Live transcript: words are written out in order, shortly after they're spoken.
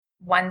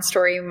One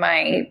story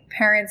my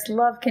parents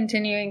love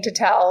continuing to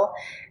tell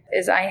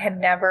is I had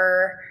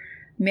never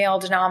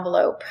mailed an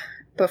envelope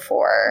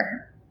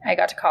before I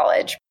got to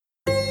college.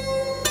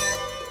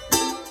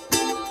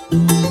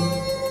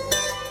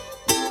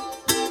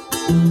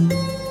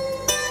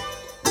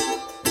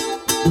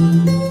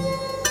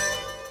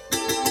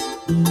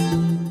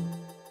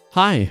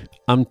 Hi,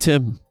 I'm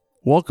Tim.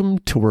 Welcome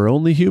to We're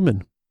Only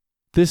Human.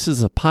 This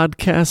is a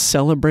podcast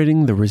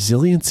celebrating the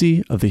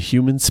resiliency of the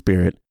human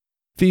spirit.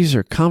 These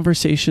are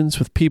conversations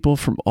with people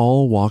from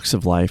all walks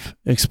of life,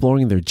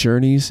 exploring their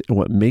journeys and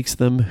what makes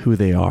them who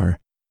they are.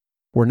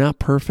 We're not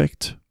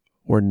perfect.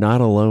 We're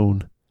not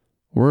alone.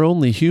 We're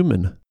only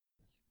human.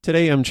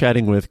 Today I'm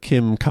chatting with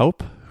Kim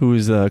Kaup, who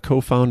is the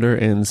co-founder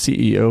and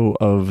CEO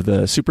of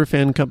the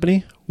Superfan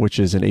Company, which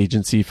is an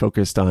agency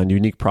focused on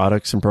unique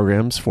products and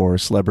programs for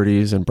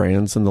celebrities and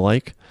brands and the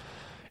like.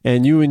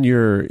 And you and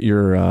your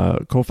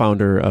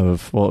co-founder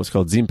of, well, it was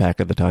called Zempack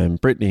at the time,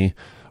 Brittany,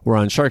 were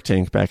on Shark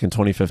Tank back in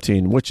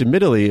 2015, which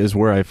admittedly is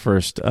where I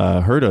first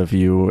heard of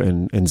you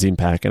and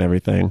Zempack and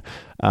everything.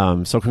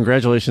 So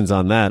congratulations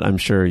on that. I'm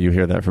sure you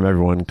hear that from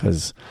everyone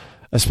because,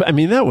 I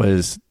mean, that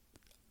was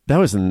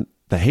in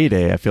the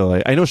heyday. I feel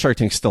like, I know Shark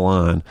Tank's still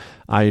on.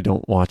 I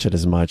don't watch it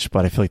as much,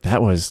 but I feel like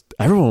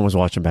everyone was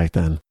watching back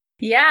then.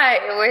 Yeah,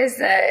 it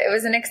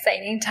was an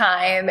exciting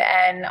time,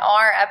 and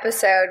our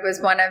episode was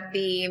one of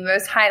the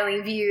most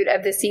highly viewed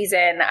of the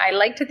season. I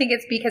like to think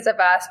it's because of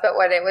us, but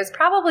what it was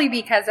probably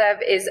because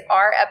of is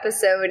our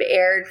episode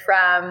aired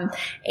from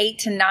 8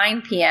 to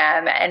 9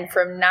 p.m. and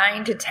from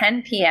 9 to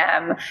 10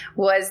 p.m.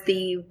 was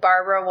the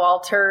Barbara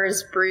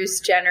Walters,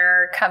 Bruce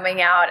Jenner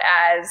coming out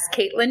as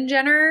Caitlyn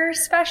Jenner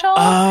special.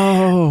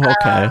 Oh,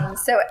 okay.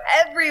 So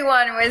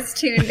everyone was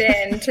tuned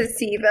in to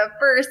see the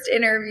first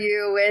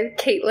interview with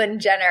Caitlyn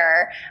Jenner.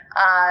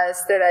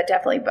 So that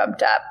definitely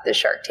bumped up the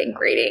Shark Tank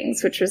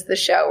ratings, which was the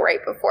show right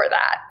before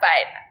that.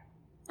 But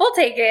we'll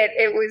take it.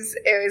 It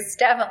was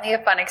definitely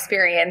a fun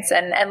experience.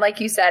 And like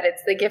you said,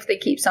 it's the gift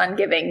that keeps on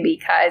giving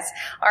because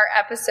our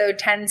episode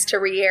tends to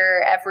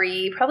re-air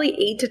every probably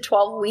 8 to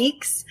 12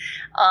 weeks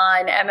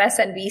on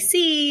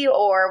MSNBC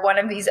or one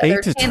of these other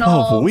 8 to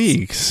channels. 12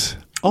 weeks.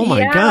 Oh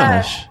my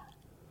gosh.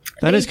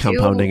 That is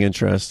compounding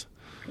interest.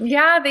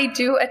 Yeah, they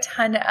do a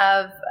ton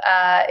of,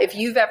 if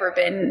you've ever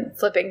been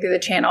flipping through the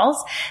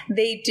channels,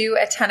 they do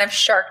a ton of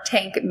Shark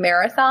Tank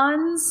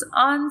marathons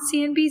on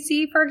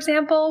CNBC, for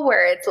example,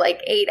 where it's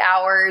like 8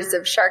 hours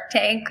of Shark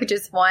Tank,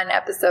 just one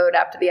episode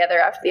after the other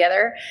after the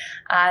other.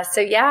 So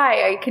yeah,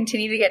 I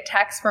continue to get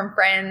texts from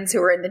friends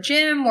who are in the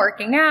gym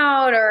working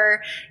out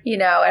or,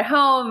 at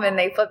home, and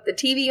they flip the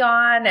TV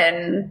on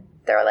and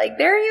they're like,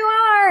 "There you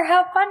are!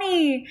 How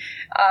funny!"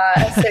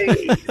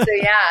 So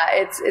yeah,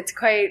 it's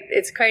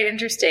quite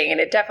interesting, and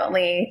it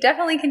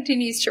definitely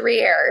continues to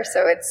re-air.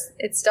 So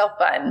it's still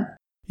fun.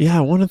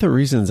 Yeah, one of the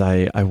reasons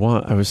I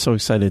was so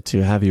excited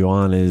to have you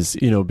on is,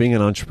 being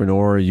an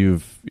entrepreneur,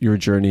 your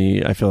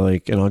journey, I feel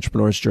like an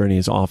entrepreneur's journey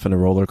is often a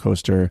roller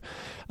coaster.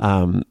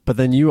 But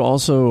then you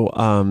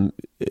also,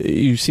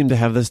 you seem to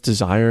have this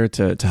desire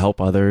to help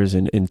others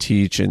and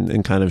teach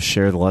and kind of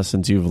share the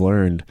lessons you've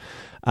learned.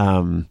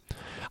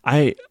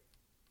 I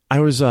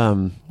was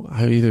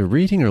either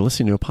reading or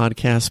listening to a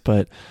podcast,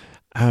 but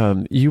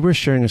you were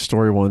sharing a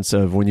story once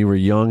of when you were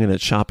young and at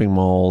shopping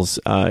malls,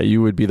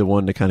 you would be the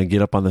one to kind of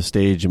get up on the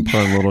stage and put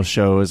on little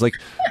shows. Like,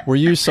 were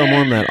you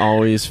someone that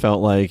always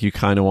felt like you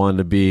kind of wanted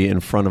to be in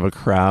front of a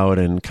crowd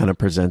and kind of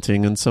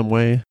presenting in some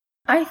way?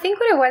 I think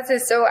what it was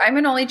is, so I'm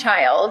an only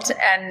child,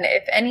 and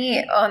if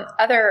any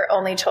other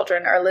only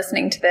children are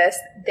listening to this,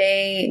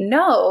 they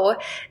know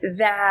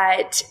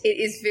that it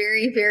is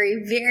very,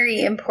 very,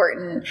 very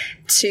important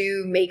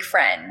to make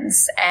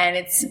friends. And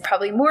it's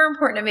probably more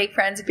important to make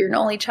friends if you're an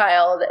only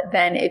child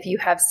than if you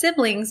have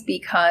siblings,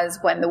 because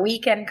when the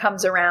weekend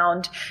comes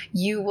around,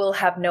 you will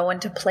have no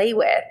one to play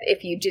with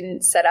if you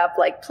didn't set up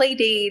like play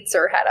dates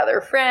or had other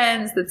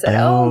friends that said,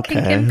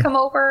 can Kim come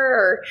over,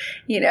 or,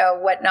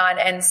 whatnot.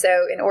 And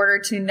so in order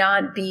to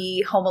not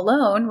be home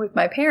alone with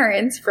my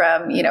parents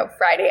from,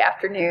 Friday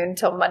afternoon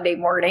till Monday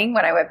morning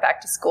when I went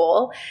back to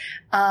school,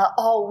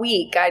 all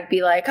week I'd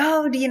be like,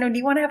 do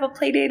you want to have a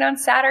play date on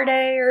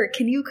Saturday, or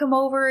can you come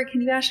over?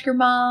 Can you ask your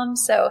mom?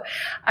 So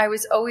I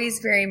was always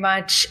very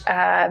much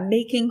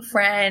making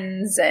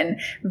friends and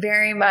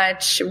very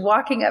much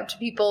walking up to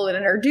people and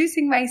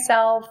introducing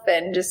myself,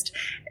 and just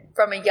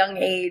from a young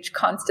age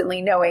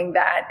constantly knowing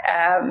that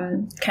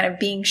kind of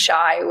being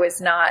shy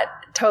was not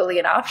totally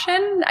an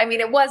option. I mean,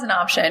 it was an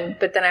option,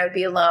 but then I would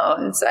be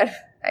alone. So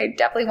I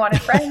definitely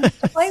wanted friends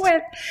to play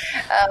with.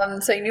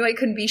 So I knew I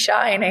couldn't be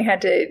shy, and I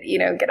had to,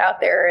 get out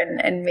there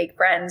and make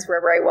friends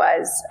wherever I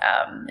was.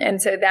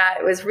 And so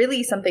that was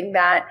really something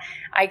that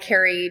I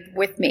carried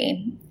with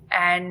me.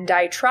 And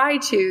I try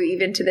to,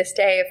 even to this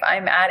day, if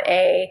I'm at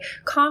a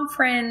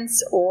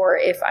conference or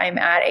if I'm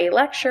at a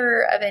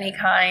lecture of any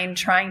kind,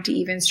 trying to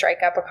even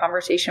strike up a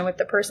conversation with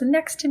the person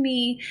next to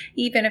me,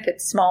 even if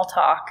it's small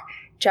talk,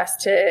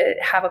 just to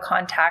have a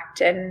contact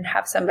and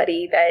have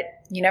somebody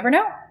that you never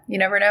know. You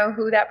never know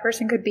who that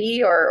person could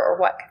be or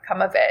what could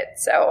come of it.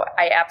 So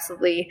I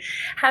absolutely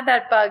had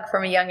that bug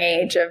from a young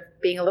age of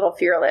being a little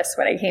fearless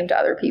when it came to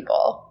other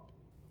people.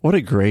 What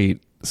a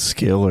great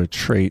skill or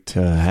trait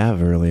to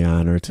have early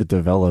on or to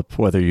develop,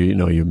 whether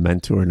you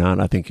meant to or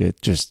not. I think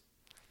it just,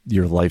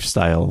 your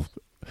lifestyle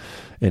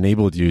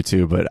enabled you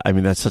to, but I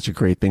mean, that's such a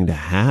great thing to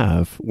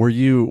have.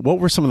 What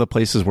were some of the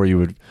places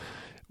where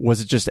was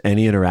it just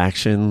any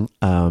interaction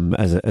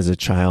as a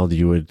child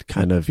you would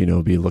kind of,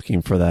 be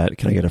looking for that,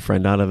 can I get a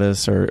friend out of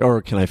this,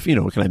 or can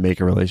I make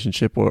a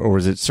relationship, or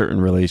was it certain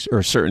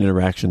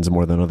interactions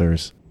more than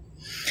others?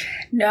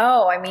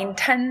 No, I mean,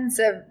 tons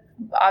of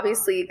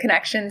obviously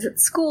connections at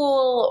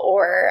school,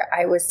 or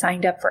I was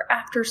signed up for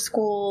after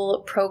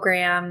school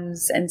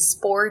programs and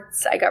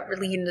sports. I got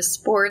really into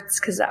sports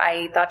because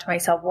I thought to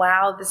myself,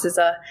 wow, this is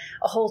a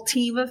whole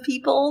team of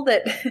people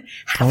that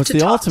have to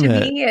talk to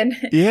me and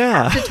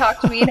have to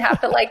talk to me and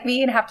have to like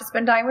me and have to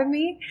spend time with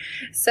me.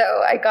 So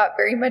I got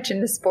very much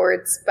into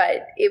sports,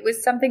 but it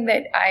was something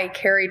that I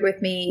carried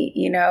with me,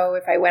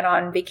 if I went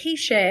on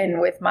vacation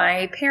with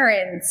my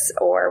parents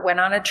or went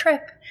on a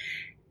trip.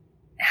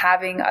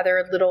 Having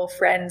other little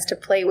friends to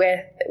play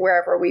with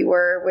wherever we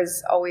were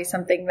was always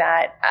something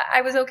that I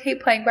was okay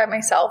playing by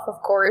myself,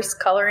 of course,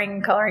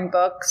 coloring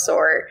books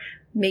or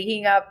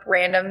making up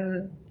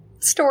random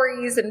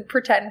stories and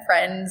pretend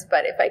friends.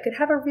 But if I could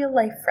have a real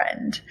life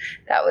friend,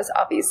 that was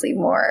obviously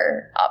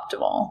more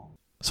optimal.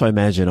 So I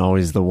imagine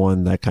always the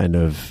one that kind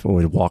of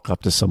would walk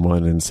up to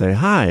someone and say,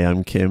 "Hi,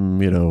 I'm Kim,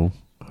 who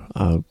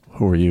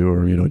are you?"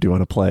 Or, do you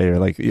want to play? Or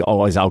like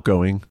always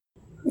outgoing.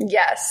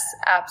 Yes,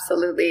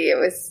 absolutely. It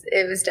was,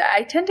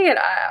 I tend to get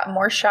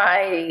more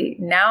shy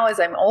now as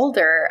I'm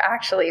older,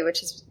 actually,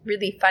 which is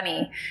really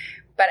funny.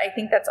 But I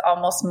think that's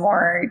almost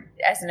more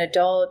as an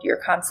adult, you're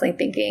constantly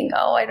thinking,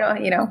 oh,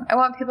 I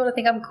want people to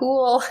think I'm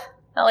cool,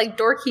 not like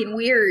dorky and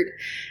weird.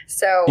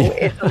 So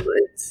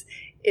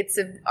it's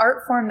an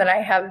art form that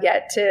I have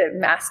yet to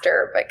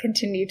master, but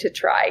continue to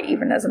try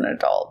even as an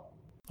adult.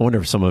 I wonder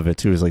if some of it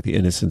too is like the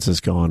innocence is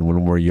gone.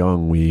 When we're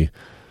young, we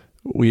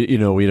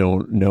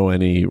don't know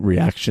any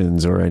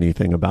reactions or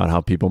anything about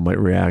how people might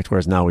react.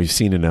 Whereas now we've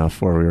seen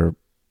enough where we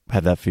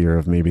have that fear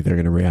of maybe they're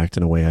going to react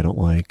in a way I don't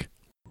like.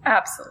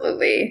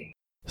 Absolutely.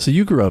 So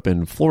you grew up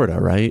in Florida,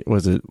 right?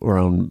 Was it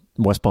around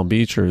West Palm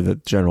Beach or the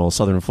general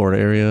Southern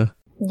Florida area?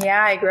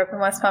 Yeah, I grew up in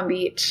West Palm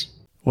Beach.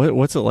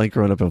 What's it like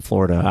growing up in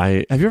Florida?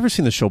 Have you ever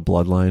seen the show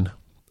Bloodline?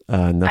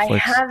 Netflix? I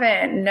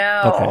haven't.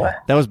 No. Okay,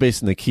 that was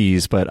based in the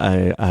Keys, but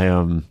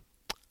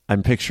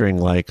I'm picturing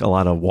like a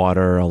lot of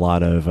water, a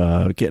lot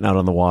of getting out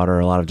on the water,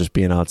 a lot of just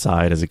being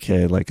outside as a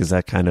kid. Like, is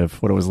that kind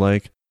of what it was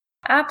like?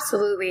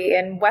 Absolutely.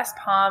 And West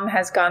Palm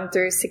has gone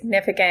through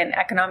significant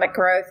economic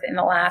growth in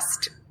the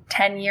last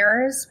 10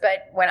 years.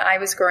 But when I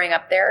was growing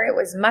up there, it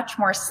was much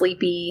more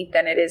sleepy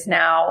than it is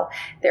now.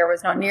 There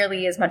was not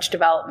nearly as much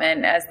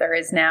development as there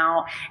is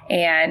now.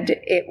 And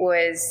it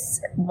was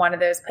one of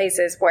those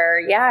places where,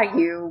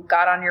 you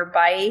got on your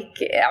bike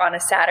on a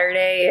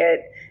Saturday at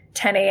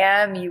 10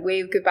 a.m., you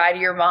wave goodbye to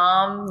your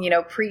mom,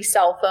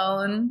 pre-cell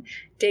phone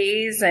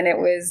days, and it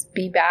was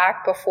be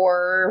back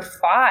before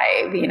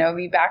 5,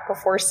 be back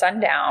before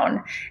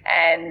sundown.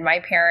 And my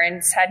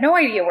parents had no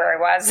idea where I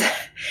was.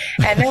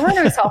 And there were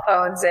no cell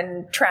phones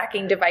and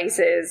tracking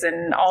devices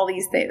and all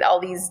these things,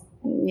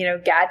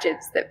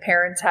 gadgets that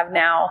parents have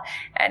now.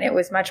 And it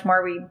was much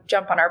more, we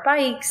jump on our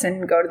bikes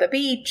and go to the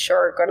beach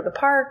or go to the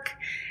park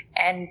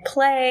and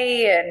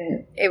play.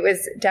 And it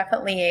was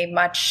definitely a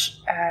much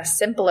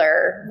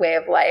simpler way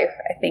of life.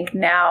 I think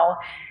now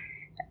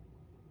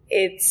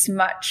it's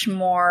much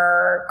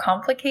more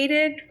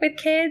complicated with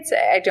kids.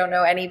 I don't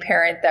know any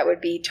parent that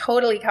would be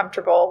totally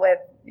comfortable with,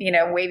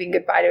 waving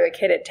goodbye to a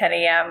kid at 10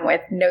 a.m.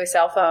 with no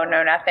cell phone,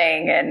 no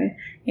nothing, and,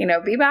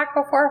 be back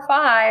before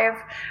 5.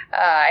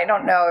 I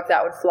don't know if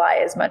that would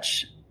fly as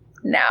much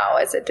now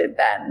as it did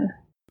then.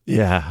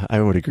 Yeah, I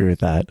would agree with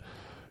that.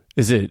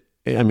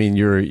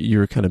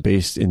 You're kind of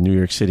based in New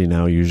York City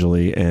now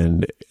usually,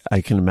 and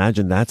I can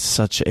imagine that's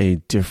such a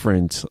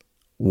different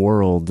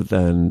world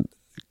than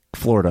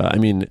Florida. I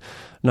mean,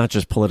 not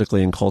just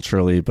politically and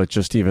culturally, but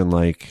just even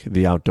like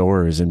the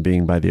outdoors and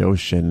being by the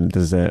ocean.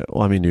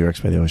 New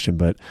York's by the ocean,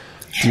 but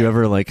do you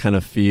ever like kind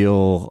of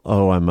feel,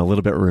 I'm a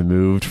little bit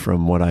removed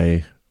from what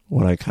I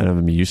kind of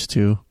am used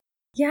to?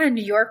 Yeah,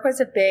 New York was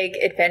a big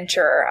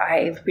adventure.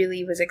 I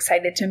really was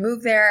excited to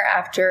move there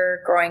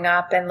after growing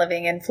up and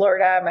living in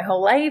Florida my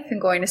whole life and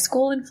going to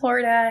school in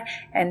Florida.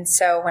 And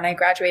so when I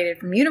graduated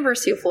from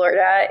University of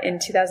Florida in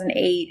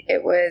 2008,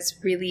 it was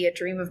really a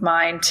dream of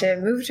mine to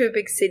move to a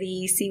big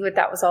city, see what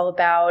that was all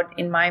about.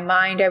 In my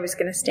mind, I was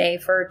going to stay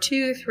for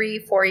 2, 3,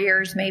 4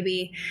 years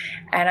maybe.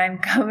 And I'm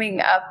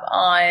coming up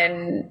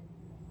on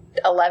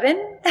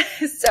 11.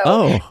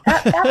 So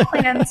that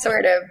plan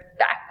sort of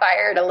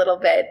backfired a little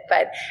bit,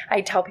 but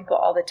I tell people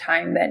all the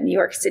time that New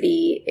York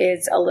City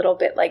is a little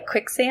bit like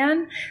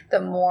quicksand. The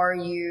more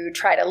you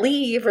try to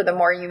leave or the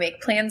more you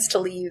make plans to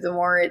leave, the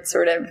more it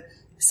sort of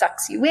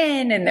sucks you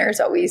in, and there's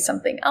always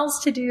something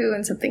else to do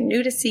and something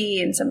new to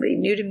see and somebody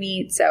new to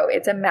meet. So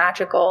it's a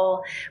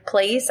magical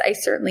place. I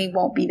certainly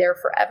won't be there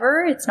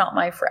forever. It's not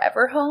my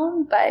forever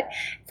home, but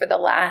for the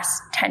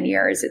last 10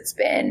 years, it's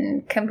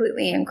been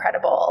completely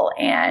incredible,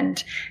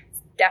 and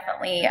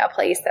definitely a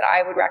place that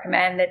I would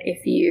recommend that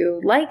if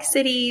you like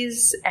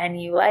cities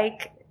and you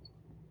like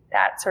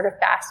that sort of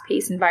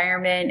fast-paced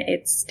environment,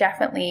 it's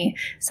definitely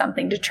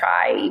something to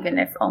try, even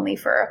if only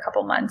for a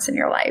couple months in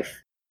your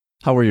life.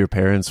 How were your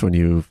parents when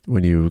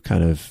you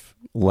kind of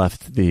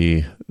left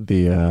the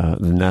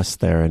nest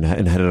there and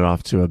headed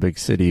off to a big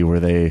city? Were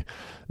they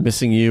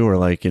missing you, or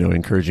like,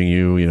 encouraging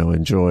you,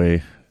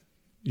 enjoy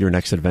your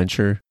next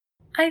adventure?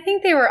 I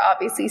think they were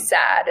obviously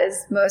sad,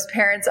 as most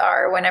parents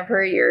are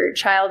whenever your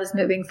child is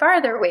moving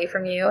farther away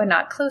from you and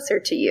not closer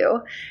to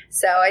you.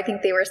 So I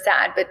think they were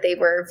sad, but they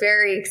were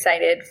very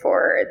excited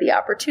for the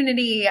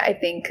opportunity. I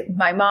think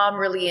my mom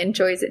really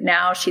enjoys it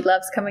now. She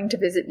loves coming to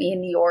visit me in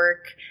New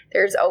York.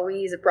 There's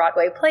always a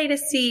Broadway play to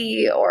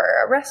see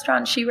or a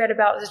restaurant she read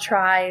about to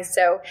try.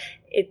 So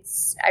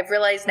I've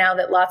realized now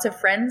that lots of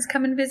friends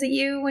come and visit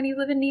you when you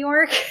live in New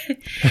York.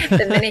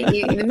 The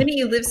minute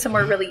you live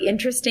somewhere really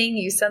interesting,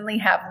 you suddenly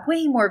have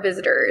way more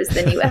visitors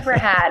than you ever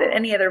had at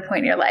any other point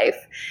in your life.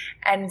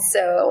 And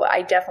so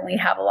I definitely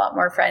have a lot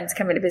more friends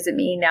coming to visit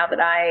me now that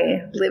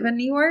I live in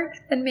New York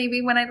than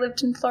maybe when I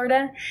lived in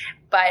Florida.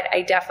 But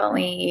I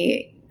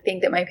definitely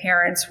think that my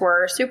parents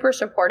were super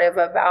supportive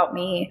about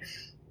me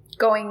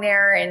going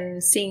there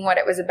and seeing what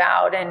it was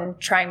about and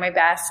trying my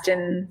best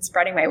and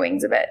spreading my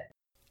wings a bit.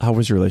 How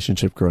was your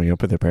relationship growing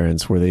up with your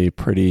parents? Were they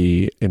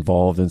pretty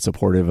involved and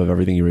supportive of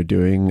everything you were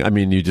doing? I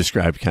mean, you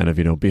described kind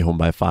of, be home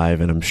by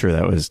 5, and I'm sure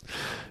that was,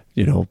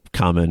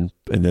 common,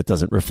 and that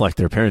doesn't reflect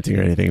their parenting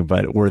or anything,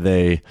 but were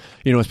they,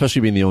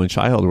 especially being the only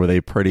child, were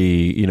they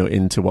pretty,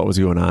 into what was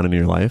going on in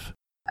your life?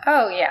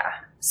 Oh, yeah.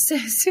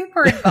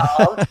 Super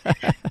involved.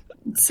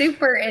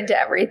 Super into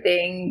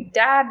everything.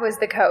 Dad was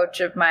the coach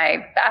of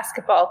my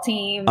basketball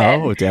team.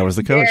 Oh, Dad was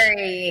the coach.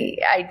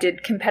 I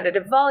did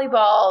competitive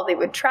volleyball. They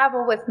would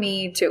travel with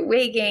me to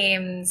away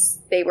games.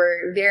 They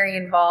were very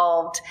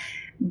involved,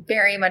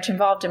 very much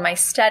involved in my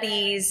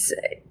studies.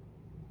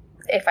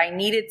 If I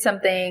needed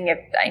something, if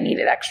I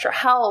needed extra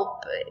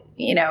help,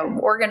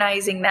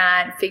 organizing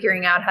that,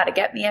 figuring out how to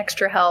get me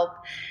extra help,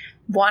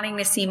 wanting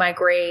to see my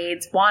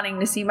grades,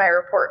 wanting to see my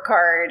report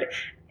card.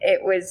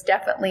 It was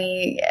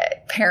definitely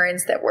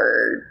parents that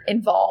were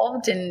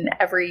involved in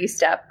every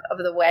step of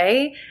the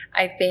way.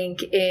 I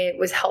think it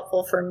was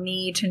helpful for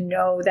me to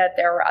know that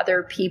there were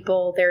other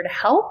people there to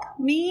help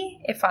me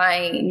if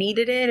I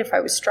needed it, if I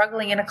was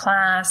struggling in a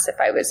class,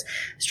 if I was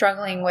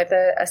struggling with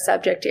a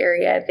subject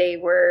area, they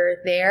were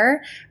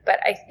there. But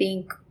I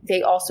think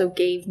they also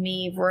gave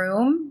me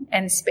room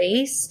and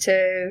space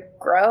to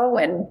grow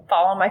and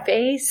fall on my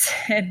face.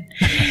 And,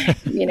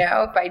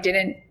 if I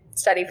didn't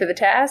study for the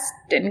test,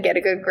 didn't get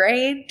a good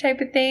grade type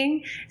of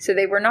thing. So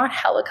they were not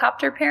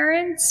helicopter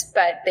parents,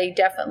 but they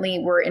definitely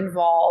were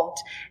involved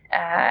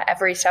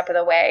every step of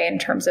the way in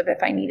terms of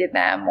if I needed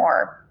them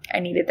or I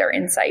needed their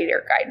insight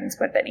or guidance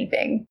with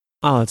anything.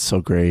 Oh, that's so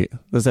great.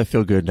 Does that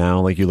feel good now?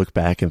 Like you look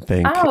back and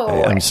think,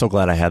 I'm so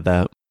glad I had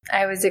that.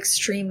 I was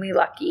extremely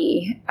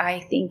lucky.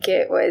 I think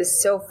it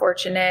was so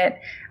fortunate.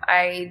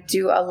 I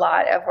do a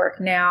lot of work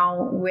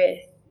now with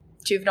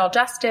juvenile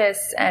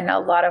justice and a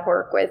lot of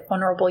work with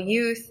vulnerable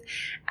youth.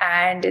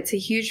 And it's a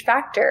huge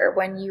factor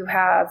when you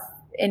have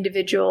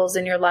individuals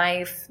in your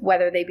life,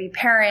 whether they be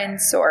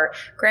parents or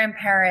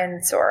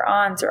grandparents or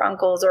aunts or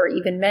uncles or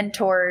even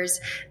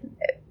mentors,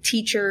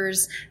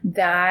 teachers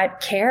that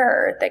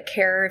care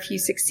if you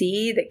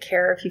succeed, that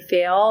care if you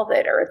fail,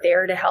 that are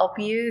there to help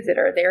you, that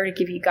are there to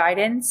give you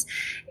guidance.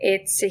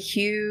 It's a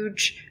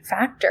huge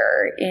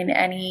factor in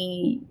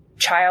any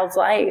child's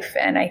life.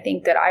 And I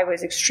think that I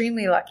was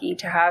extremely lucky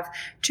to have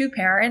two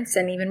parents,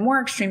 and even more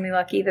extremely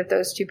lucky that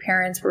those two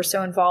parents were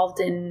so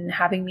involved in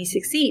having me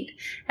succeed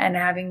and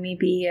having me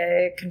be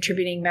a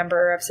contributing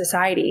member of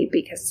society,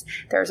 because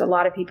there's a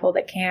lot of people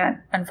that can't,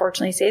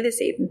 unfortunately, say the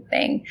same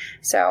thing.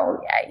 So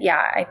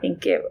yeah, I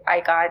think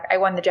I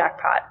won the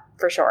jackpot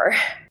for sure.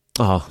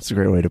 Oh, that's a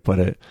great way to put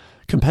it.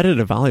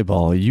 Competitive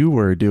volleyball, you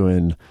were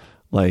doing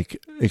like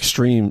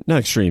not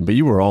extreme, but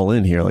you were all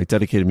in here, like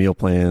dedicated meal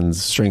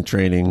plans, strength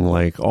training,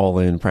 like all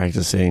in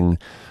practicing.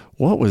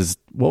 What was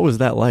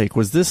that like?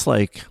 Was this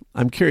like,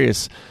 I'm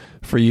curious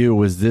for you,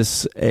 was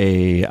this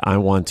I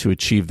want to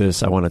achieve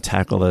this, I want to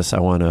tackle this, I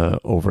want to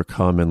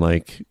overcome and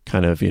like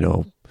kind of,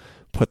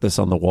 put this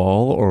on the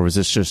wall? Or was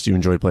this just you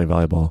enjoyed playing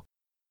volleyball?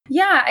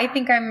 Yeah, I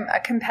think I'm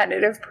a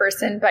competitive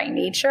person by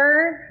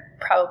nature.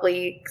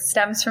 Probably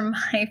stems from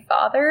my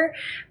father,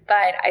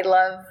 but I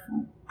love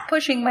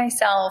pushing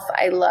myself.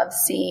 I love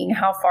seeing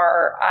how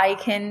far I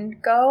can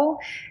go,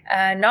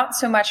 not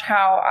so much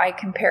how I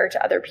compare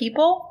to other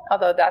people,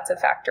 although that's a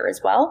factor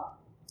as well,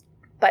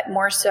 but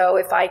more so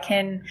if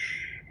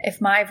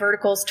my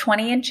vertical is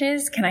 20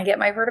 inches, can I get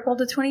my vertical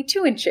to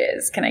 22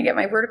 inches? Can I get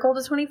my vertical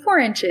to 24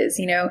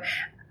 inches?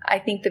 I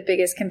think the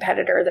biggest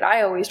competitor that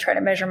I always try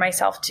to measure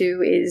myself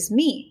to is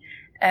me.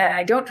 And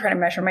I don't try to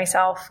measure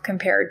myself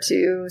compared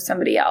to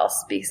somebody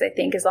else, because I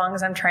think as long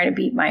as I'm trying to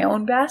beat my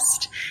own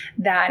best,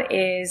 that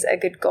is a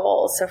good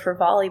goal. So for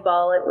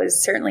volleyball, it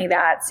was certainly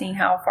that, seeing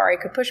how far I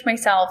could push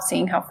myself,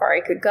 seeing how far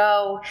I could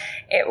go.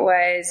 It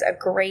was a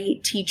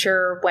great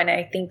teacher when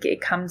I think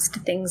it comes to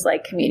things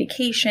like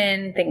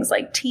communication, things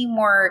like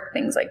teamwork,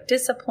 things like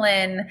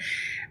discipline.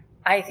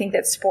 I think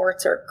that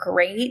sports are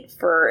great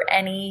for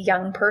any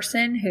young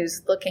person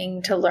who's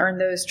looking to learn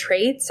those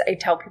traits. I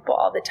tell people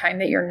all the time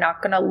that you're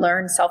not going to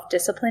learn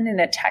self-discipline in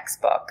a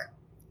textbook.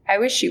 I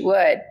wish you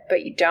would,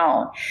 but you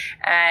don't.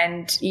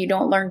 And you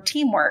don't learn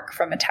teamwork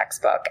from a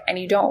textbook, and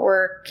you don't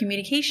work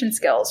communication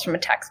skills from a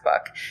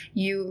textbook.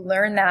 You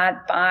learn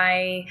that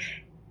by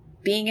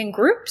being in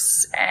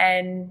groups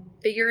and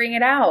figuring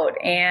it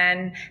out,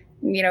 and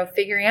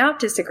figuring out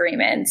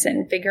disagreements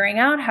and figuring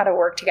out how to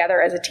work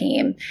together as a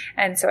team.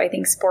 And so I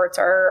think sports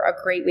are a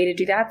great way to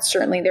do that.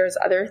 Certainly there's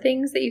other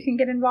things that you can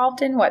get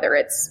involved in, whether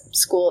it's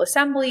school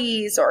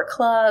assemblies or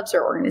clubs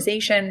or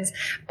organizations.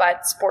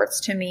 But sports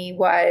to me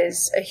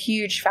was a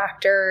huge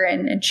factor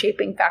and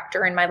shaping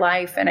factor in my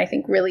life. And I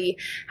think really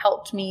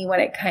helped me when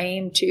it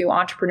came to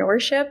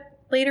entrepreneurship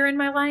later in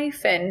my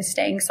life, and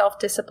staying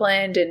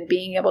self-disciplined and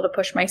being able to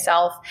push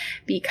myself,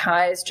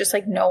 because just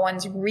like no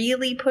one's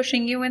really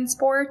pushing you in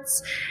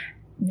sports,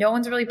 no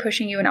one's really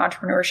pushing you in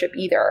entrepreneurship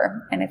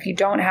either. And if you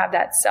don't have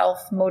that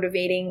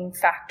self-motivating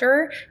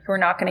factor, you're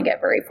not going to get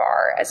very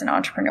far as an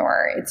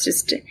entrepreneur. It's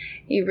just,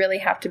 you really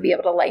have to be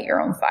able to light your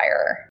own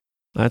fire.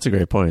 That's a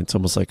great point. It's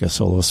almost like a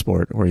solo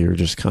sport where you're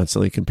just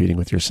constantly competing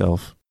with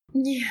yourself.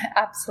 Yeah,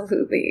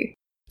 absolutely.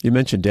 You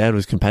mentioned Dad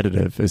was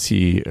competitive. Is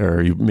he,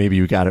 or maybe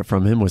you got it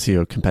from him, was he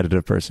a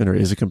competitive person, or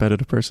is a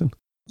competitive person?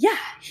 Yeah,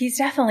 he's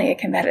definitely a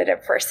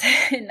competitive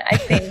person. I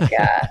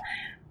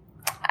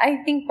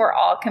think we're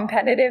all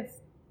competitive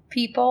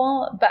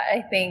people, but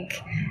I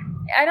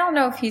don't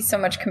know if he's so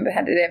much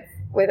competitive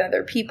with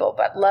other people,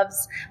 but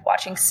loves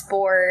watching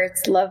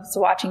sports, loves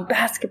watching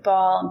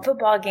basketball and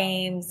football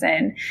games,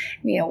 and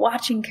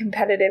watching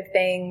competitive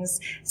things.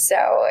 So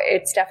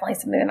it's definitely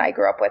something that I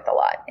grew up with a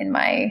lot in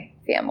my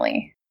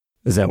family.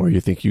 Is that where you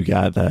think you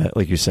got that,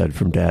 like you said,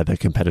 from Dad, that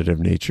competitive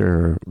nature?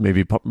 Or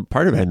maybe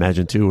part of it, I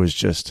imagine, too, was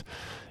just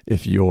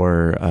if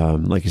you're,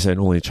 like you said, an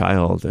only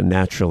child, and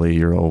naturally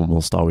you're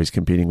almost always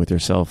competing with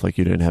yourself. Like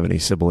you didn't have any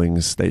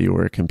siblings that you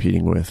were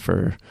competing with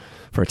for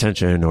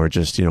attention, or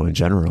just, in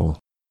general.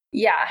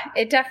 Yeah,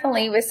 it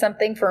definitely was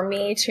something for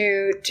me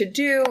to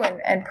do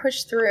and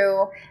push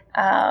through.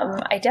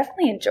 I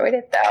definitely enjoyed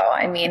it, though.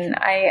 I mean,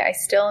 I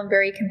still am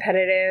very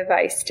competitive.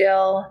 I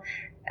still...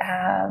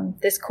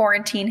 this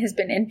quarantine has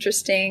been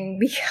interesting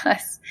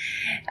because,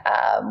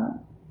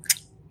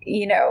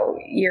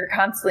 you're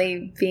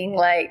constantly being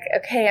like,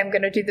 okay, I'm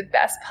going to do the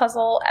best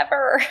puzzle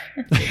ever.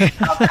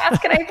 How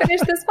fast can I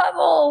finish this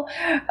puzzle?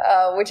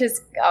 Which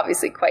is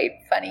obviously quite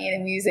funny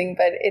and amusing,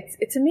 but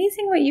it's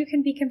amazing what you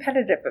can be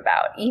competitive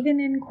about, even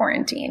in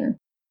quarantine.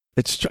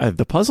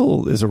 The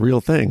puzzle is a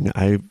real thing.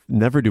 I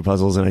never do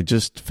puzzles, and I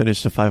just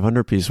finished a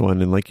 500-piece one.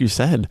 And like you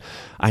said,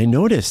 I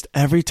noticed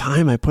every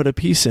time I put a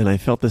piece in, I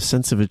felt this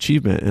sense of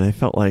achievement, and I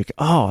felt like,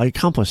 oh, I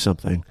accomplished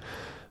something.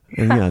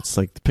 And yeah, it's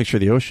like the picture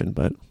of the ocean,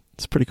 but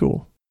it's pretty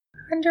cool.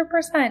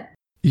 100%.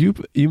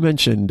 You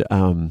mentioned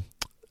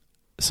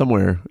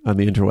somewhere on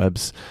the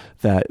interwebs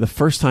that the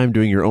first time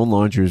doing your own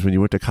laundry was when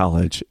you went to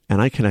college,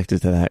 and I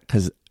connected to that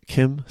because,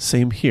 Kim,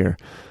 same here.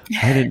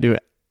 I didn't do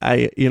it.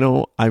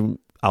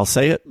 I'll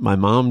say it. My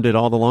mom did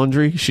all the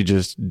laundry. She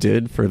just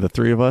did for the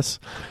three of us.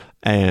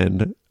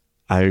 And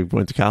I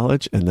went to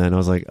college, and then I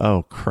was like,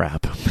 oh,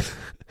 crap.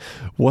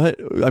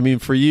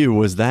 For you,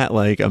 was that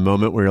like a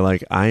moment where you're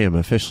like, I am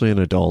officially an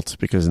adult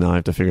because now I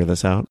have to figure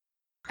this out?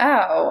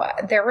 Oh,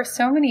 there were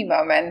so many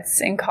moments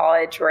in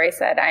college where I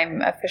said,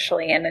 I'm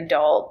officially an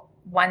adult.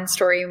 One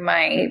story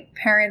my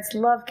parents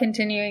love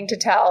continuing to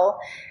tell,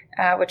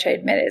 which I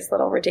admit is a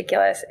little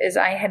ridiculous, is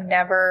I had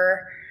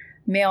never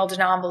mailed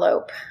an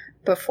envelope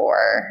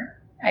before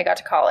I got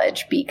to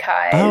college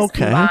because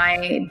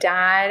my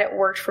dad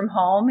worked from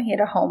home. He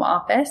had a home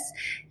office.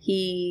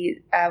 He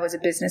was a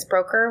business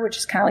broker, which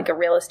is kind of like a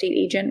real estate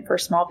agent for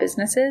small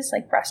businesses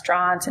like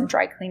restaurants and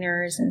dry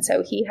cleaners. And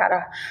so he had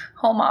a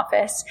home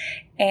office.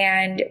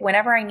 And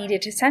whenever I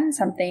needed to send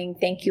something,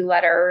 thank you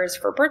letters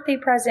for birthday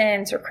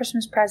presents or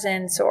Christmas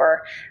presents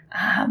or,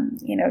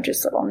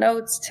 just little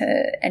notes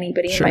to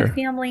anybody in my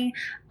family,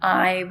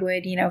 I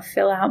would,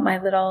 fill out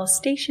my little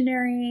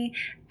stationery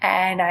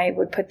and I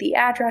would put the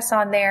address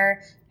on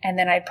there. And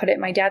then I'd put it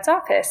in my dad's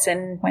office.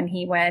 And when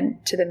he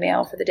went to the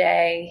mail for the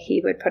day,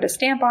 he would put a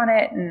stamp on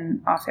it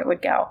and off it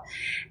would go.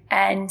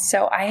 And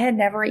so I had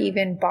never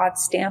even bought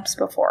stamps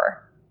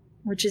before,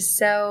 which is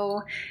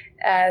so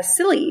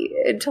silly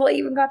until I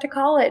even got to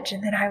college.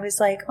 And then I was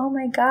like, oh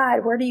my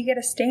God, where do you get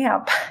a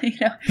stamp?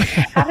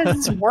 How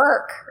does this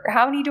work?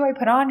 How many do I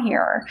put on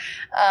here?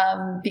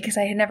 Because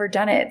I had never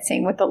done it.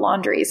 Same with the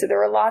laundry. So there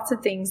were lots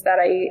of things that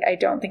I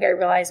don't think I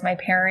realized my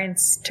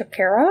parents took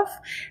care of,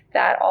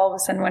 that all of a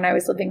sudden when I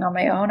was living on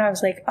my own, I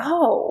was like,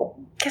 oh,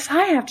 guess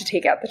I have to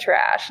take out the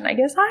trash. And I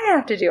guess I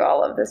have to do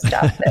all of this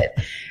stuff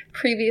that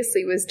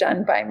previously was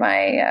done by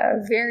my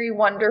very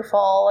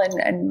wonderful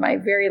and my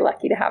very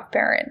lucky to have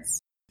parents.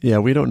 Yeah,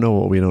 we don't know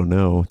what we don't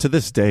know. To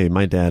this day,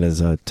 my dad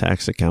is a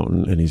tax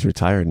accountant and he's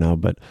retired now,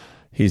 but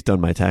he's done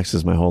my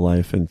taxes my whole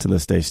life, and to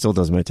this day still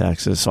does my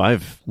taxes. So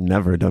I've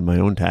never done my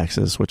own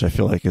taxes, which I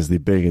feel like is the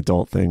big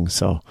adult thing.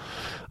 So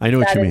I know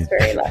what you mean.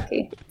 That is very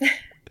lucky.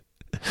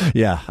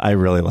 Yeah, I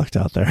really lucked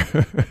out there.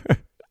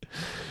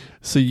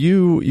 So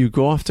you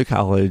go off to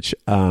college,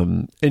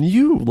 and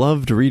you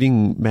loved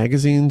reading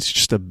magazines,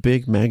 just a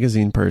big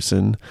magazine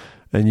person,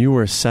 and you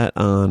were set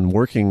on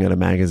working at a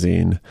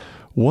magazine.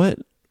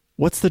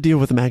 What's the deal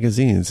with the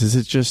magazines? Is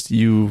it just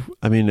you?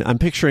 I mean, I'm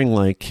picturing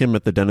like him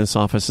at the dentist's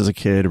office as a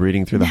kid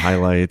reading through the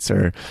highlights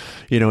or,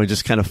 and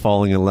just kind of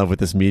falling in love with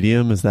this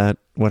medium. Is that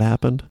what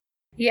happened?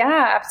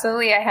 Yeah,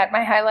 absolutely. I had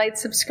my highlight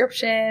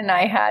subscription.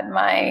 I had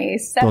my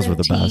 17 Those were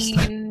the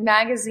best.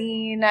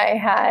 magazine. I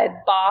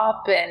had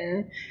Bop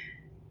and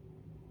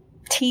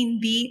Teen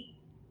Beat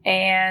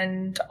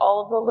and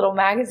all of the little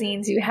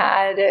magazines you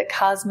had,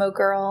 Cosmo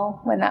Girl,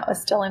 when that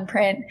was still in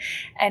print.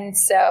 And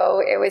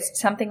so it was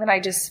something that I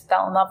just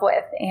fell in love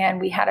with.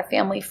 And we had a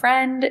family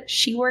friend.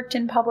 She worked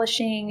in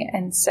publishing.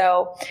 And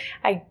so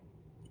I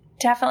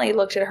definitely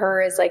looked at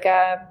her as like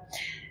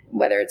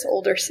whether it's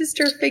older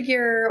sister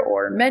figure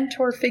or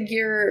mentor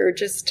figure or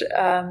just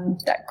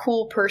that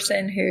cool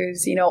person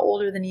who's,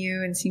 older than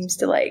you and seems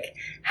to like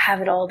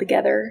have it all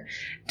together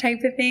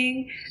type of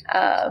thing.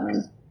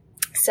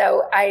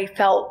 So I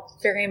felt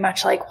very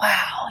much like,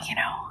 wow,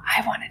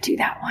 I want to do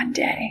that one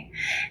day.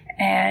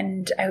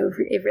 And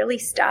it really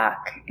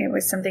stuck. It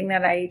was something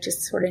that I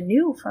just sort of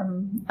knew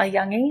from a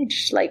young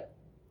age, like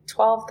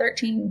 12,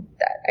 13,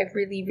 that I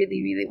really,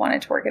 really, really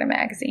wanted to work in a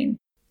magazine.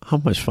 How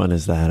much fun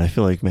is that? I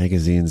feel like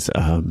magazines,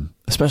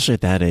 especially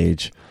at that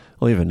age,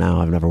 well, even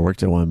now, I've never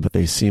worked at one, but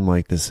they seem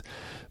like this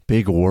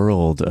big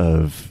world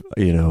of,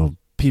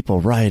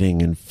 people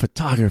writing and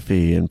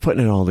photography and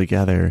putting it all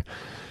together.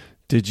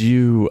 Did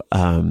you,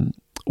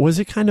 was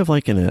it kind of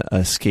like an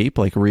escape,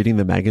 like reading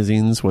the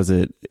magazines? Was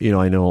it,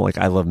 I know like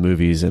I love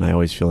movies and I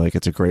always feel like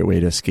it's a great way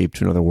to escape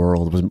to another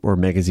world. Were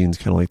magazines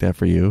kind of like that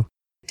for you?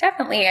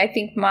 Definitely. I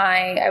think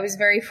I was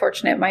very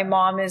fortunate. My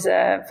mom is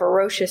a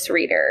voracious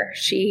reader.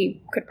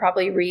 She could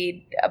probably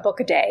read a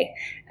book a day,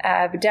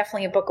 but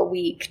definitely a book a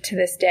week to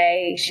this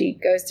day. She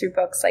goes through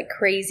books like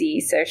crazy.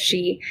 So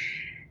she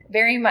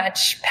very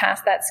much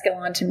passed that skill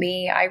on to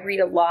me. I read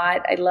a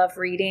lot. I love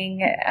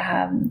reading.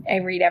 I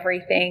read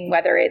everything,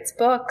 whether it's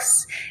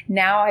books.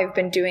 Now I've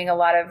been doing a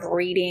lot of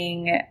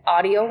reading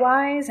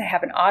audio-wise. I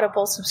have an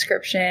Audible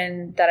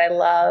subscription that I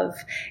love,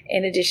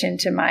 in addition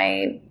to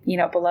my,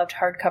 beloved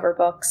hardcover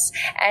books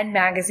and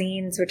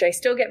magazines, which I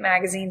still get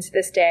magazines to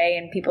this day,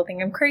 and people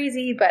think I'm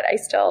crazy, but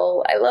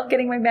I love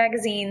getting my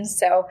magazines.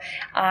 So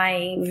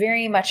I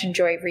very much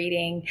enjoy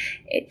reading.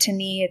 To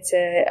me, it's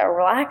a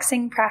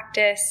relaxing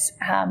practice.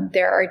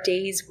 There are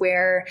days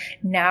where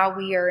now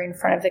we are in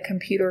front of the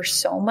computer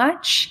so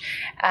much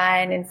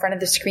and in front of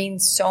the screen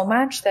so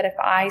much that if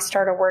I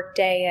start a work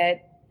day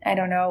at,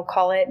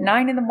 call it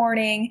 9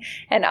 a.m.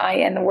 and I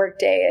end the work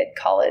day at,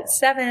 call it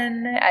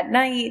 7 at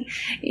night,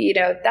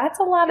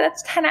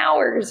 that's 10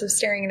 hours of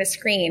staring at a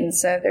screen.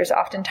 So there's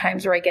often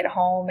times where I get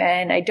home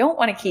and I don't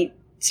want to keep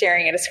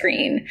staring at a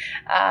screen.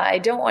 I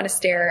don't want to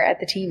stare at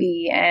the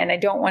TV and I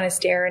don't want to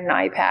stare at an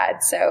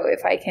iPad. So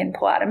if I can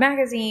pull out a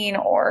magazine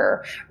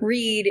or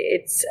read,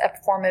 it's a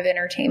form of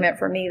entertainment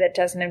for me that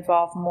doesn't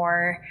involve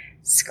more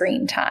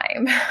screen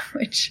time,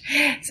 which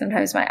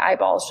sometimes my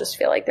eyeballs just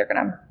feel like they're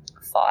going to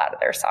fall out of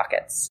their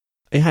sockets.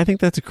 Yeah, I think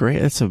that's great.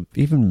 That's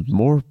even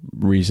more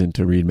reason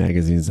to read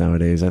magazines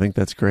nowadays. I think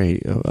that's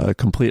great. A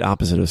complete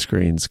opposite of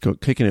screens,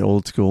 kicking it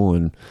old school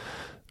and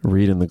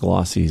reading the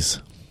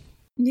glossies.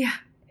 Yeah.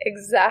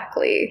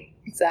 Exactly.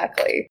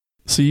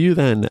 So you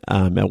then,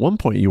 at one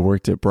point you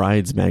worked at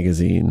Brides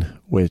Magazine,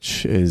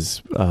 which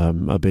is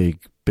a big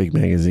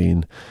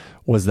magazine.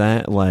 Was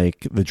that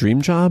like the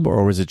dream job,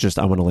 or was it just,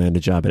 I want to land a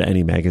job at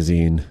any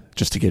magazine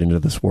just to get into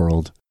this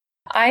world?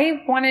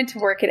 I wanted to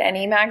work at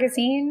any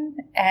magazine,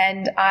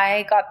 and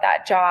I got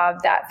that job.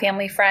 That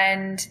family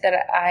friend that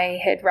I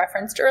had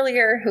referenced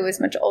earlier, who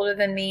was much older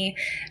than me,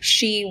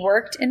 she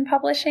worked in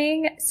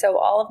publishing. So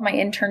all of my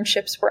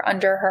internships were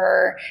under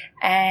her,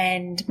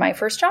 and my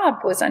first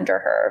job was under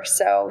her.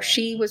 So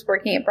she was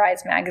working at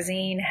Brides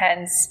Magazine,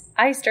 hence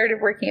I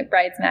started working at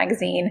Brides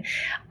Magazine.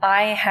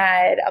 I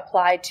had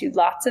applied to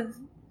lots of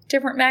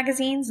different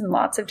magazines and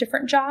lots of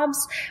different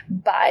jobs,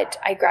 but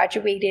I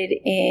graduated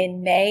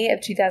in May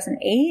of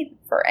 2008.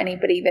 For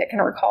anybody that can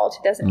recall,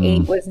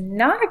 2008 was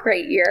not a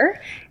great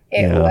year.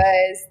 It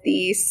was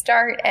the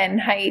start and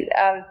height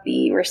of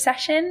the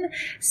recession.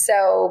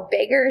 So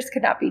beggars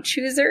could not be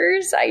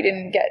choosers. I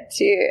didn't get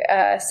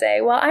to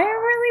say, well, I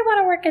really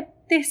want to work at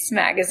this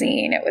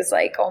magazine. It was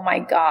like, oh my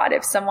God,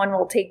 if someone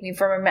will take me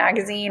from a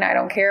magazine, I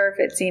don't care if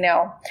it's,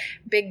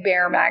 Big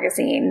Bear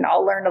magazine,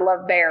 I'll learn to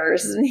love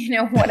bears,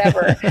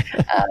 whatever.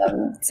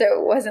 So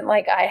it wasn't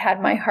like I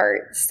had my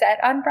heart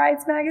set on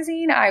Brides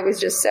Magazine. I was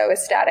just so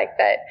ecstatic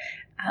that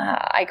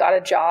I got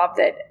a job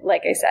that,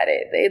 like I said,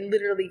 it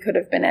literally could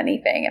have been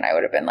anything. And I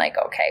would have been like,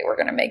 okay, we're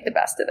going to make the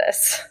best of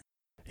this.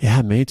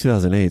 Yeah, May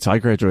 2008. So I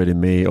graduated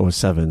May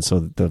 07, so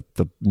the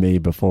May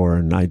before.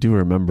 And I do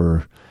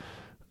remember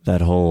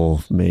that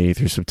whole May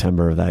through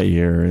September of that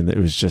year. And it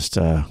was just,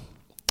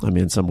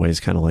 in some ways,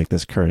 kind of like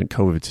this current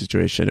COVID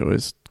situation. It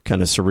was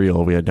kind of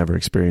surreal. We had never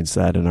experienced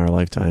that in our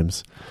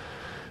lifetimes.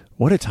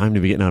 What a time to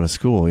be getting out of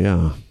school.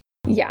 Yeah.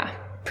 Yeah.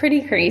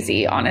 Pretty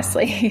crazy,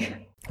 honestly.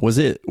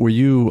 Were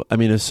you,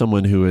 as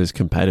someone who is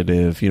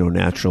competitive,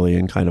 naturally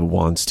and kind of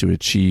wants to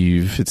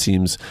achieve, it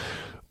seems,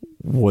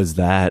 was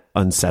that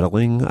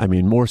unsettling?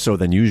 More so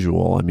than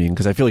usual.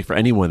 Because I feel like for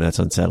anyone that's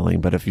unsettling,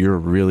 but if you're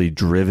really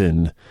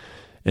driven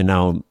and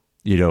now,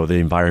 the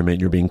environment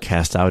you're being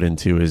cast out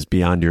into is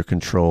beyond your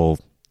control,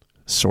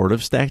 sort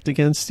of stacked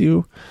against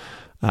you.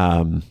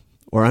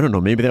 Or I don't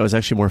know, maybe that was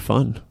actually more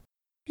fun.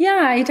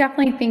 Yeah, I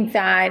definitely think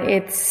that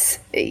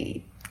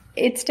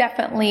it's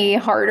definitely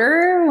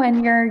harder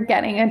when you're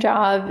getting a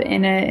job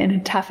in a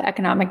tough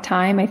economic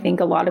time. I think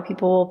a lot of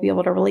people will be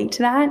able to relate to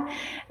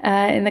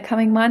that in the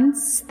coming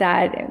months,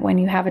 that when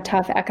you have a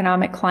tough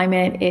economic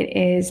climate, it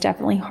is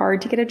definitely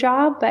hard to get a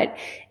job. But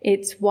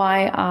it's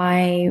why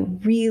I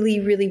really,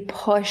 really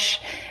push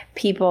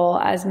people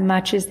as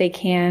much as they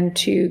can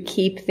to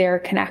keep their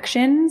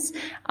connections.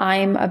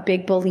 I'm a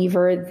big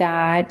believer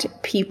that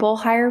people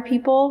hire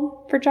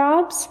people for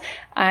jobs.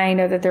 I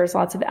know that there's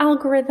lots of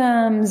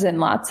algorithms and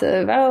lots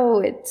of,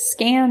 it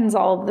scans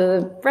all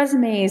the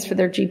resumes for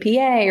their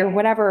GPA or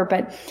whatever.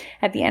 But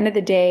at the end of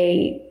the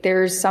day,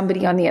 there's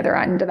somebody on the other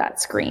end of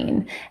that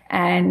screen,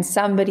 and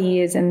somebody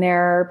is in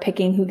there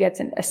picking who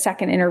gets a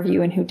second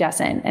interview and who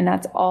doesn't. And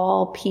that's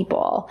all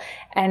people.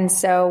 And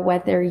so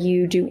whether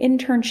you do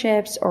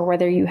internships or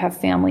whether you have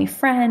family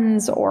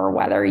friends or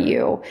whether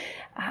you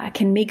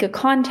can make a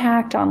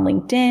contact on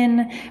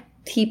LinkedIn,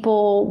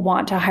 people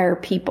want to hire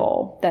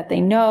people that they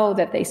know,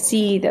 that they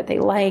see, that they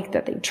like,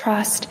 that they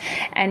trust.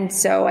 And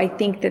so I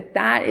think that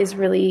that is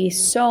really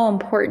so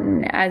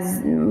important,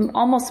 as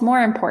almost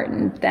more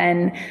important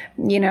than,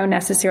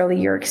 necessarily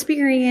your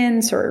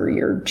experience or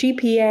your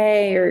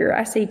GPA or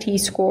your SAT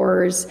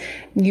scores.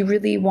 You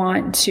really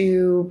want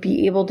to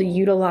be able to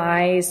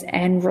utilize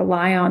and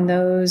rely on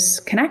those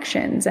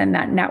connections and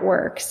that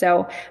network.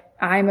 So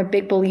I'm a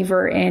big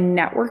believer in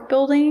network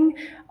building,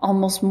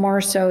 almost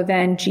more so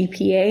than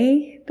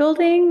GPA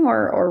building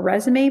or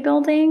resume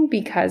building,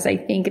 because I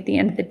think at the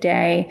end of the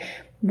day,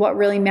 what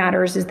really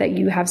matters is that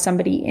you have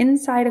somebody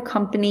inside a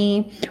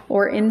company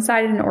or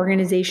inside an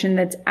organization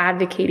that's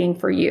advocating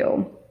for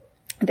you.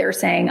 They're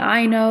saying,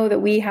 I know that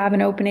we have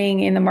an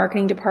opening in the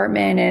marketing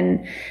department,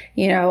 and,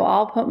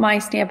 I'll put my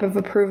stamp of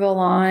approval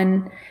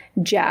on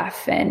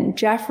Jeff, and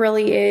Jeff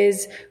really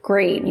is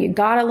great. You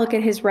got to look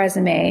at his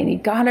resume and you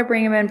got to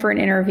bring him in for an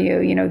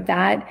interview.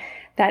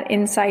 That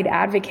inside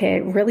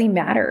advocate really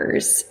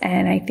matters.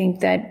 And I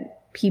think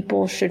that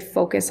people should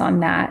focus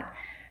on that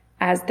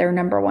as their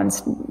number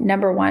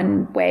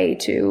one way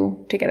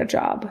to get a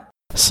job.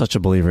 Such a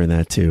believer in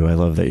that too. I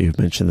love that you've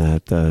mentioned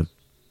that,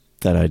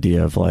 that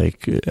idea of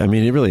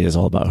it really is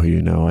all about who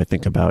you know. I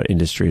think about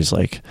industries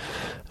like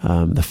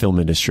the film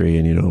industry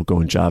and,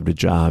 going job to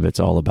job. It's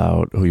all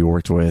about who you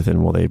worked with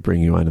and will they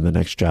bring you on to the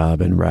next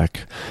job and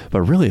rec.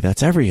 But really,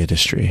 that's every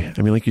industry.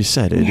 Like you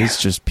said, it is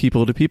just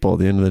people to people at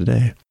the end of the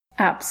day.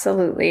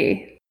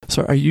 Absolutely.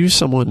 So are you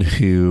someone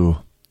who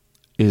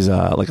is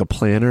like a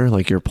planner,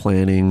 like you're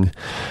planning?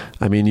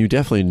 You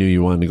definitely knew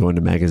you wanted to go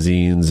into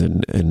magazines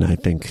and I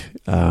think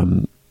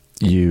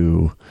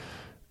you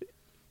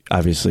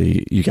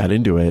obviously you got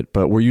into it,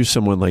 but were you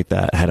someone like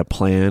that, had a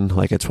plan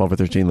like at 12 or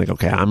 13, like,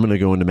 okay, I'm going to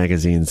go into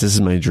magazines. This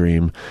is my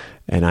dream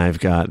and I've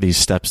got these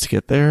steps to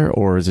get there?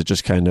 Or is it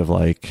just kind of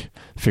like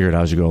figure it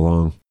out as you go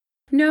along?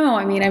 No,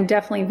 I'm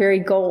definitely very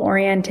goal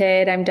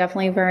oriented. I'm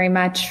definitely very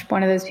much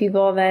one of those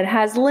people that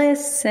has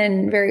lists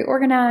and very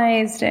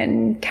organized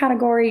and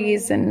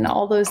categories and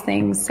all those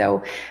things.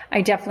 So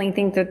I definitely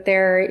think that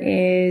there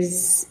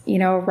is,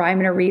 a rhyme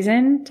and a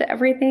reason to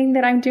everything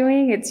that I'm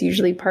doing. It's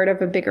usually part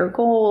of a bigger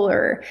goal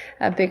or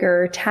a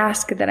bigger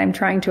task that I'm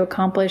trying to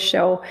accomplish.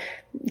 So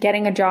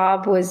getting a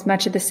job was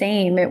much of the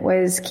same. It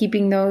was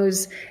keeping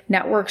those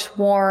networks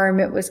warm.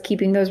 It was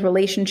keeping those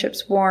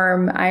relationships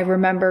warm. I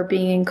remember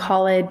being in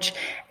college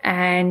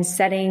and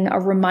setting a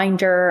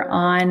reminder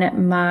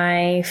on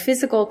my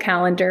physical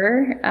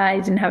calendar. I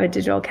didn't have a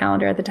digital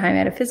calendar at the time. I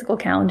had a physical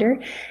calendar,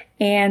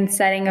 and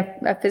setting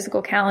a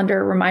physical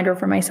calendar reminder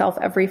for myself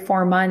every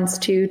 4 months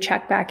to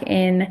check back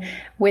in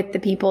with the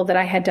people that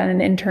I had done an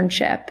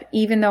internship,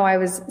 even though I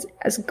was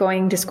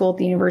going to school at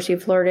the University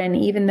of Florida, and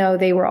even though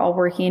they were all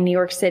working in New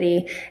York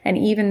City, and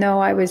even though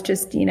I was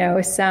just,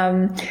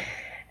 some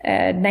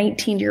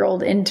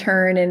 19-year-old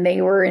intern and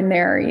they were in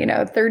their,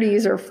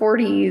 30s or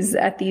 40s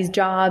at these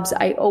jobs,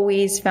 I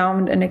always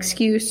found an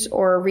excuse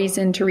or a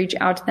reason to reach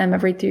out to them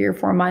every 3 or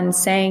 4 months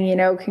saying,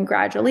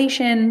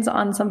 congratulations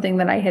on something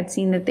that I had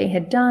seen that they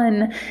had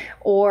done.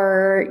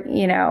 Or,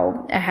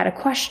 I had a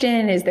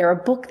question. Is there a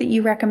book that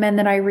you recommend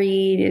that I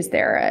read? Is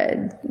there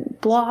a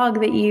blog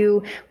that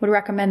you would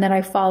recommend that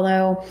I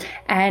follow,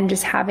 and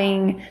just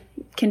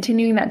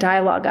continuing that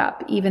dialogue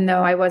up, even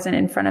though I wasn't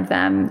in front of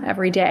them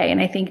every day.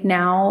 And I think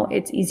now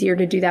it's easier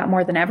to do that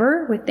more than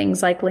ever with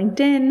things like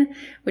LinkedIn,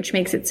 which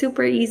makes it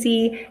super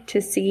easy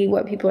to see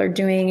what people are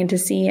doing and to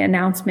see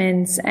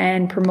announcements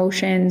and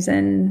promotions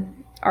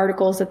and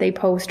articles that they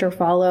post or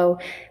follow.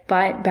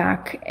 But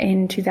back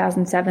in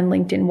 2007,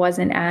 LinkedIn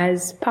wasn't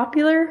as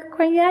popular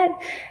quite yet.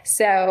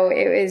 So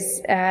it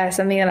was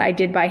something that I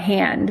did by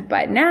hand.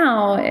 But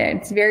now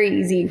it's very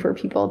easy for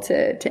people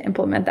to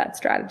implement that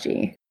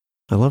strategy.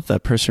 I love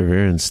that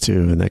perseverance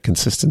too, and that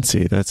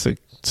consistency. That's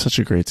such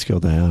a great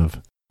skill to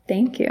have.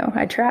 Thank you.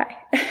 I try.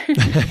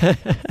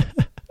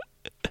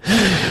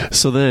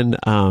 So then,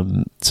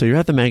 so you're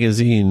at the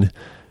magazine.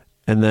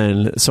 And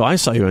then, so I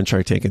saw you on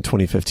Shark Tank in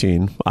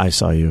 2015. I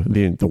saw you,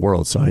 the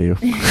world saw you,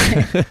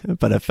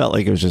 but it felt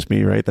like it was just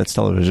me, right? That's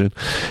television.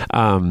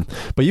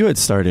 But you had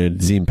started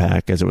Zine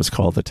Pack, as it was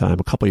called at the time,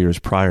 a couple years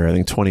prior, I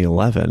think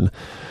 2011.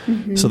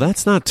 Mm-hmm. So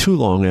that's not too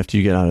long after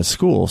you get out of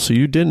school. So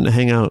you didn't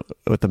hang out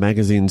with the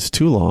magazines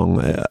too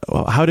long.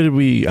 How did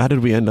we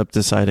end up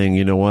deciding,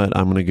 you know what,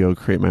 I'm going to go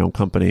create my own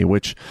company,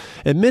 which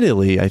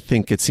admittedly, I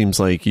think it seems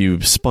like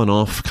you spun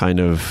off kind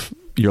of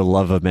your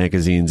love of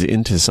magazines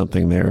into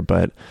something there,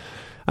 but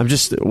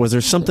was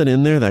there something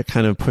in there that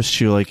kind of pushed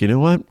you like, you know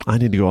what, I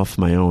need to go off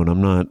my own.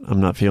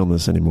 I'm not feeling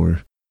this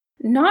anymore.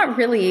 Not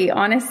really.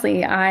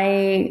 Honestly,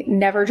 I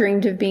never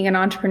dreamed of being an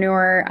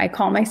entrepreneur. I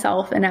call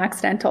myself an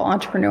accidental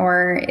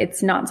entrepreneur.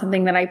 It's not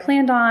something that I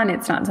planned on.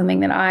 It's not something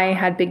that I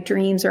had big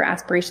dreams or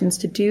aspirations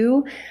to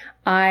do.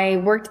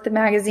 I worked at the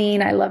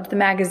magazine. I loved the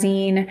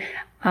magazine.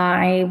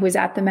 I was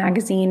at the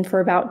magazine for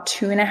about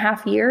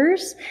 2.5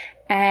 years.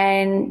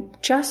 And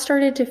just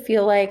started to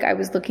feel like I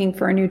was looking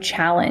for a new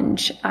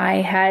challenge. I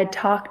had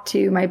talked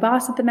to my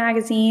boss at the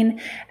magazine,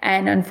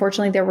 and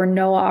unfortunately there were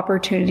no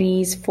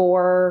opportunities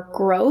for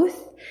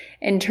growth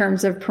in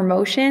terms of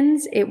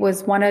promotions. It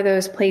was one of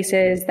those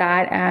places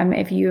that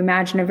if you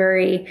imagine a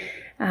very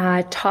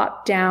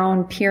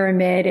top-down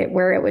pyramid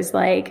where it was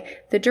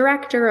like the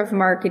director of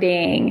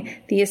marketing,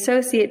 the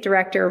associate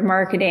director of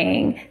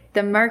marketing,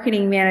 the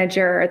marketing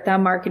manager, the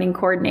marketing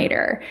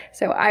coordinator.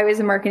 So I was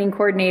a marketing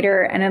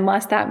coordinator, and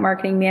unless that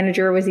marketing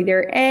manager was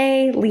either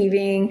A,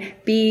 leaving,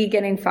 B,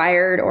 getting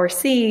fired, or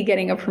C,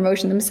 getting a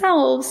promotion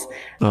themselves,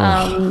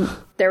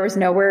 there was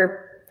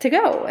nowhere to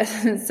go.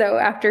 So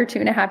after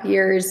 2.5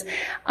 years,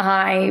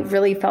 I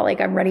really felt like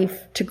I'm ready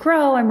to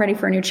grow. I'm ready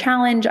for a new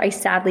challenge. I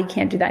sadly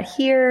can't do that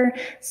here.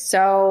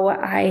 So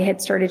I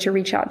had started to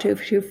reach out to a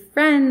few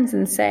friends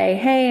and say,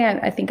 hey,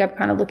 I think I'm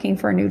kind of looking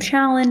for a new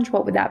challenge.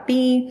 What would that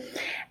be?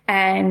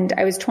 And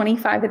I was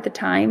 25 at the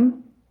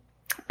time.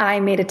 I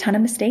made a ton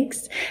of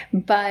mistakes,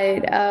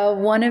 but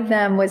one of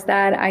them was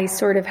that I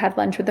sort of had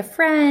lunch with a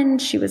friend.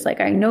 She was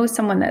like, I know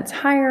someone that's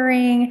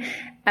hiring.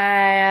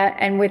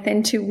 And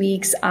within 2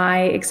 weeks, I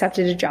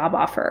accepted a job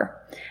offer.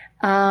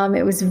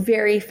 It was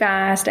very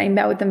fast. I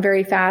met with them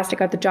very fast. I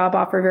got the job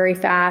offer very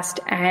fast.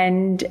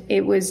 And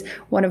it was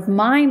one of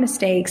my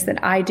mistakes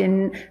that I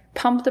didn't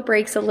pump the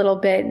brakes a little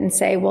bit and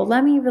say, well,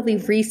 let me really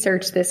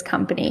research this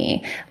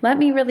company. Let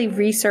me really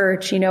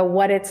research,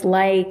 what it's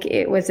like.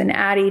 It was an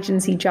ad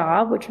agency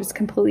job, which was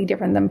completely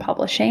different than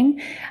publishing.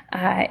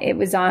 It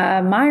was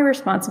my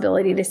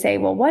responsibility to say,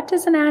 well, what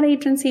does an ad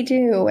agency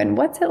do? And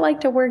what's it like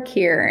to work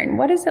here? And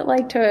what is it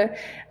like to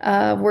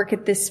work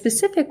at this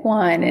specific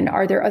one? And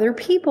are there other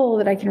people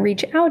that I can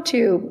reach out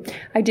to?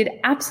 I did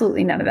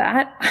absolutely none of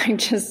that. I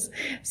just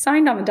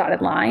signed on the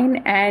dotted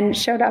line and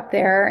showed up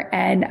there,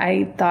 and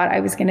I thought I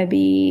was going to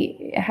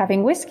be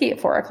having whiskey at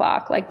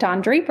 4:00 like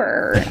Don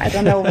Draper. I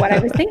don't know what I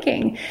was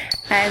thinking.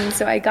 And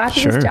so I got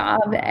this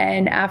job,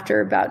 and after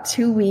about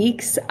 2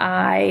 weeks,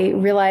 I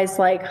realized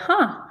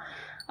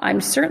I'm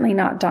certainly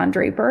not Don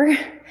Draper.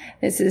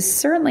 This is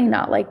certainly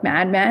not like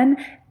Mad Men.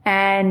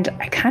 And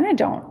I kind of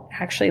don't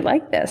actually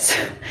like this.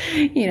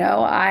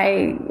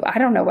 I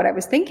don't know what I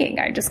was thinking.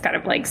 I just kind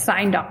of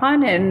signed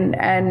on,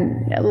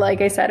 and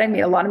like I said, I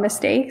made a lot of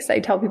mistakes. I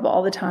tell people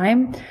all the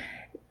time,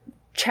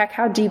 check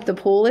how deep the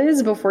pool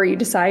is before you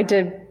decide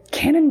to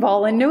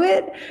cannonball into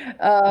it,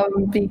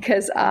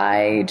 because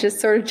I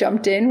just sort of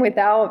jumped in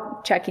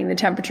without checking the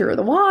temperature of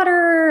the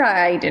water.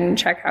 I didn't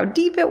check how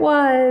deep it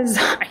was.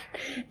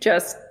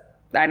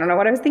 I don't know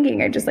what I was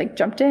thinking. I just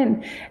jumped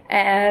in,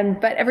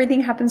 but everything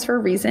happens for a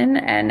reason.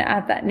 And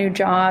at that new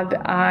job,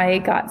 I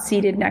got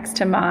seated next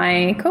to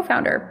my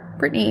co-founder,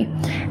 Brittany.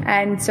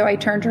 And so I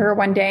turned to her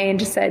one day and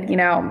just said,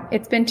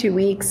 it's been 2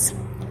 weeks.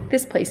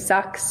 This place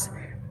sucks.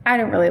 I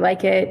don't really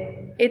like it.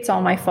 It's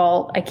all my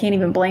fault. I can't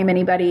even blame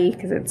anybody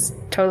because it's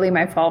totally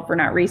my fault for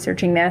not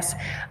researching this.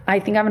 I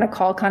think I'm going to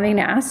call Condé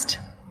Nast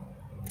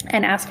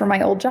and ask for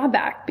my old job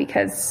back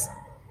because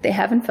they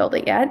haven't filled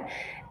it yet.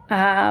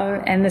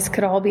 And this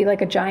could all be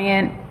like a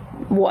giant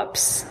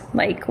whoops,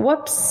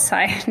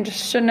 I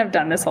just shouldn't have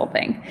done this whole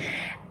thing.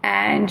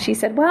 And she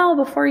said, well,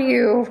 before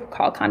you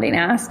call Condé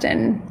Nast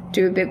and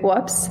do a big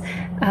whoops,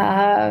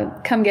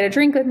 come get a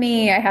drink with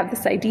me. I have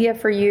this idea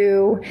for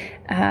you.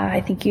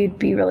 I think you'd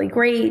be really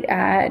great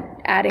at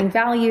adding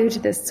value to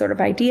this sort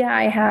of idea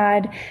I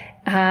had.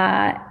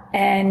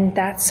 And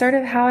that's sort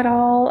of how it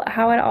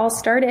all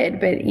started.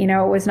 But,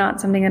 it was not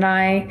something that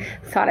I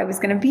thought I was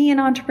going to be an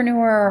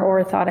entrepreneur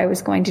or thought I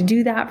was going to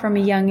do that from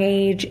a young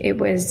age. It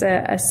was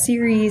a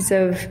series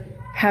of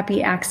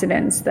happy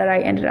accidents that I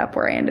ended up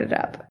where I ended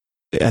up.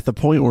 At the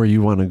point where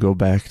you want to go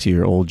back to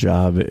your old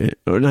job,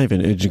 or not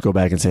even just go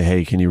back and say,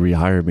 hey, can you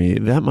rehire me?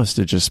 That must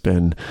have just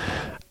been,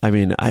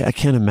 I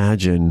can't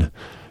imagine,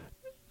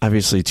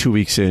 obviously 2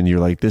 weeks in, you're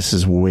like, this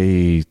is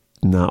way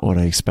not what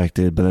I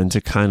expected. But then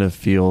to kind of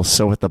feel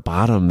so at the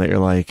bottom that you're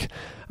like,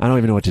 I don't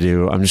even know what to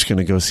do. I'm just going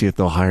to go see if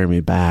they'll hire me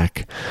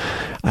back.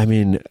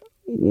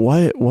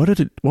 What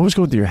was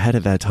going through your head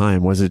at that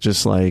time? Was it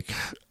just like,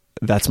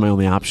 that's my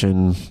only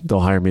option, they'll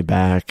hire me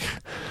back?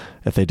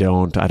 If they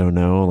don't, I don't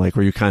know. Like,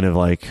 were you kind of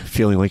like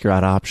feeling like you're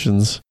out of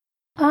options?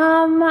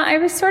 I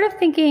was sort of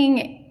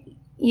thinking,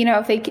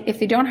 if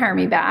they don't hire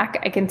me back,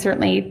 I can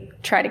certainly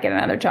try to get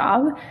another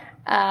job.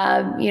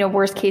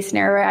 Worst case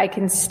scenario, I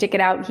can stick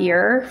it out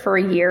here for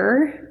a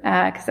year.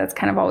 Cause that's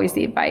kind of always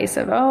the advice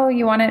of,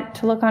 you want it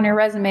to look on your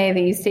resume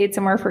that you stayed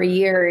somewhere for a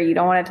year. You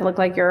don't want it to look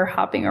like you're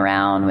hopping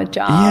around with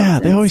jobs. Yeah.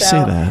 They always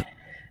say that.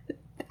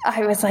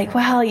 I was like,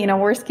 well,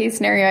 worst case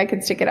scenario, I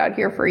could stick it out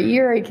here for a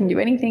year. I can do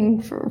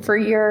anything for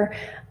a year.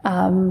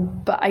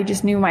 But I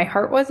just knew my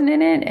heart wasn't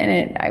in it,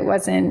 and I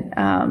wasn't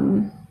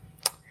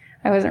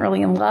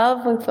really in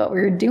love with what we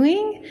were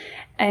doing.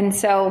 And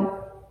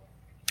so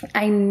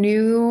I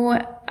knew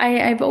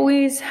I've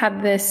always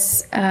had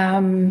this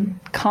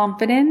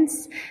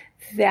confidence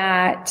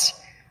that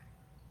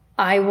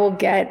I will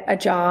get a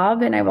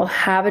job and I will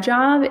have a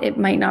job. It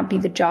might not be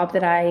the job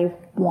that I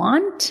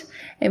want.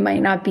 It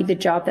might not be the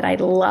job that I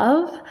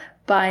love,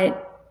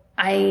 but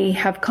I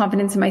have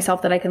confidence in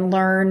myself that I can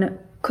learn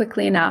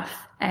quickly enough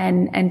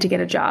and to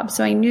get a job.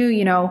 So I knew,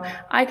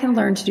 I can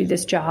learn to do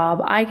this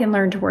job. I can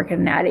learn to work at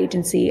an ad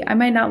agency. I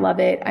might not love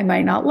it. I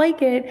might not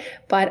like it,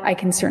 but I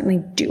can certainly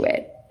do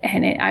it.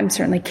 And I'm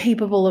certainly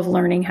capable of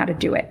learning how to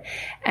do it.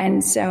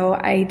 And so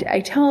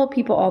I tell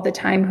people all the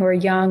time who are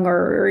young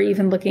or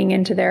even looking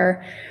into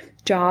their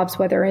jobs,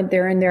 whether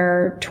they're in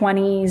their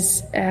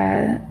 20s,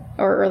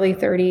 or early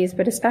 30s,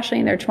 but especially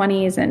in their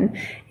 20s. And,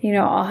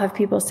 I'll have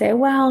people say,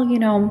 well,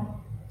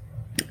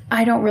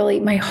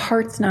 my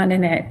heart's not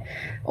in it,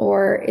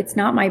 or it's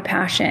not my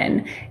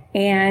passion.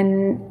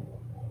 And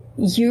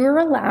you're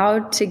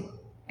allowed to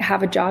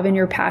have a job in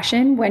your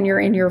passion when you're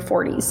in your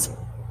 40s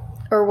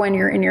or when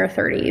you're in your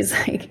 30s.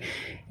 Like,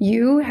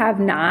 you have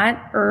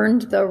not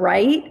earned the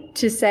right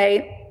to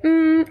say,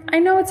 I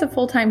know it's a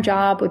full-time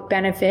job with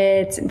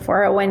benefits and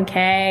 401k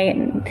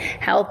and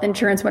health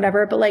insurance,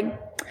 whatever, but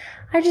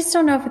I just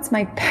don't know if it's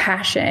my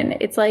passion.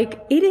 It's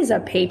like, it is a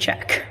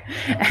paycheck.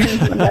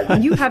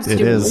 And you have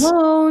student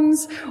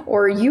loans,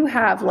 or you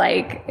have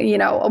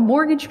a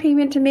mortgage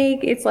payment to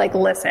make. It's like,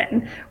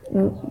 listen,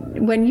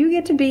 when you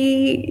get to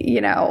be,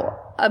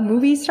 a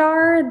movie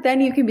star, then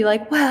you can be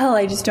like, well,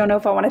 I just don't know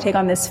if I want to take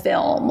on this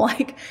film.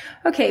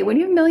 Okay, when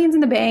you have millions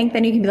in the bank,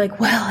 then you can be like,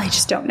 well, I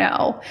just don't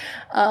know.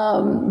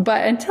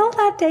 But until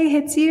that day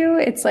hits you,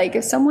 it's like,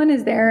 if someone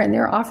is there and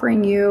they're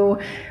offering you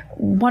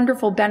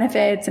wonderful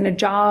benefits and a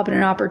job and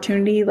an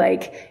opportunity,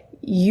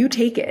 you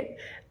take it.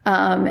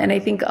 And I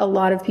think a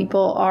lot of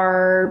people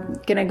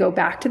are going to go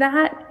back to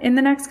that in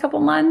the next couple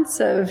months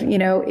of,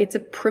 it's a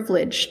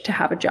privilege to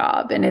have a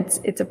job, and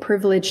it's a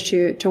privilege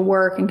to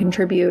work and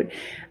contribute.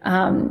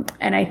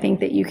 And I think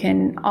that you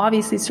can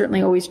obviously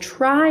certainly always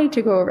try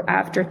to go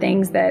after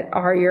things that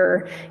are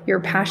your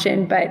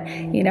passion. But,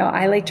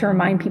 I like to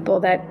remind people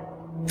that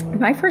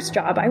my first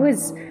job, I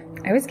was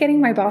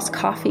getting my boss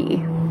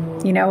coffee.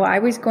 I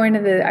was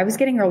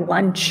getting her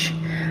lunch.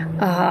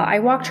 I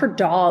walked her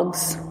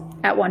dogs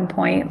at one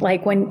point,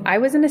 when I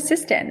was an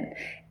assistant.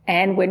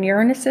 And when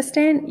you're an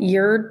assistant,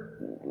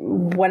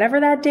 whatever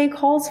that day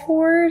calls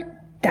for,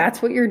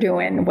 that's what you're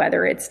doing,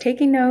 whether it's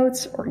taking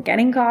notes or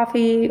getting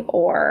coffee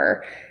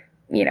or,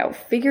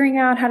 figuring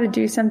out how to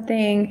do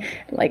something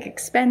like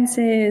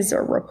expenses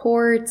or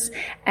reports.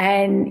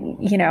 And,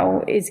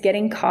 is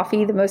getting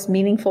coffee the most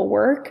meaningful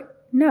work?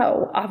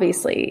 No,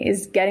 obviously.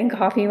 Is getting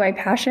coffee my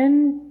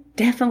passion?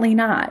 Definitely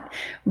not.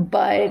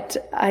 But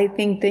I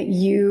think that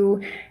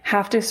you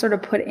have to sort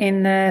of put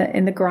in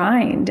the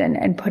grind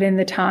and put in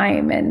the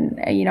time. And,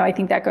 I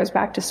think that goes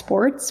back to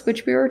sports,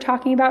 which we were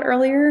talking about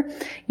earlier.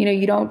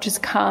 You don't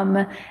just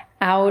come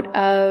out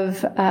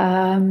of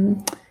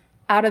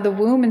the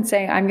womb and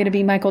say, I'm going to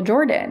be Michael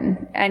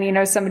Jordan.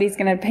 And, somebody's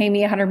going to pay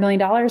me $100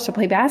 million to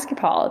play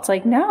basketball. It's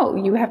like, no,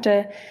 you have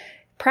to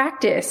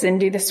practice and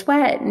do the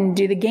sweat and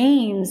do the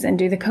games and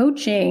do the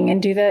coaching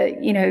and do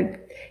the,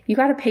 you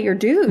got to pay your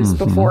dues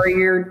before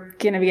you're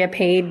going to get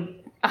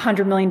paid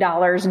 $100 million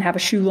and have a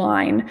shoe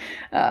line.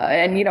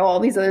 And, all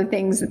these other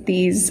things that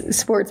these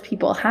sports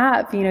people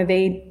have,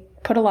 they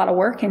put a lot of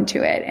work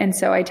into it. And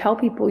so I tell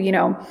people,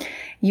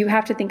 you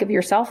have to think of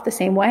yourself the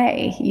same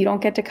way. You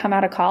don't get to come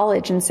out of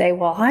college and say,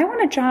 well, I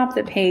want a job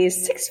that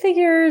pays 6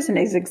 figures and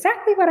is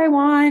exactly what I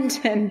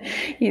want and,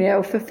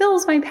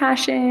 fulfills my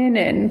passion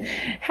and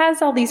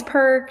has all these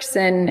perks.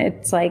 And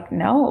it's like,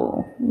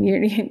 no.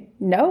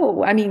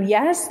 I mean,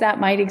 yes,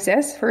 that might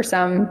exist for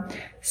some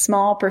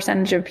small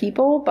percentage of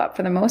people, but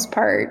for the most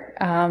part,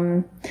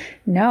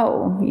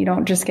 no, you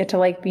don't just get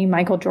to be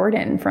Michael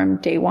Jordan from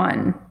day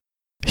one.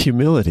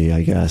 Humility,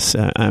 I guess.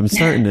 I'm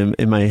starting to,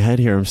 in my head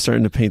here, I'm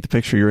starting to paint the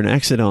picture. You're an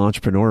accidental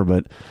entrepreneur,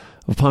 but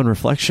upon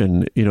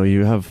reflection,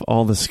 you have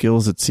all the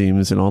skills, it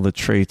seems, and all the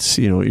traits.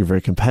 You're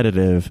very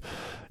competitive,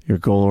 you're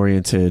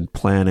goal-oriented,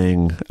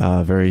 planning,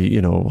 very,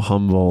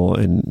 humble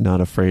and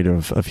not afraid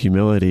of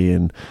humility.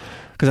 And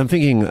because I'm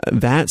thinking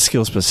that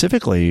skill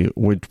specifically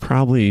would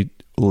probably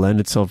lend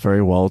itself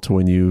very well to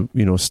when you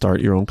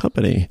start your own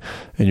company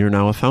and you're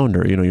now a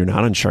founder. You're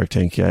not on Shark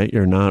Tank yet.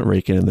 You're not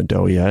raking in the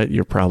dough yet.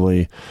 You're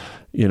probably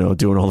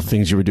doing all the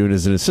things you were doing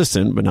as an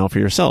assistant, but now for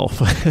yourself.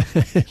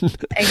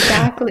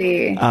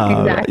 Exactly.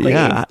 Exactly.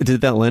 Yeah.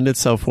 Did that lend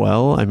itself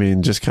well? I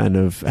mean, just kind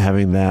of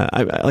having that,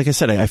 like I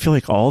said, I feel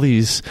like all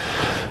these,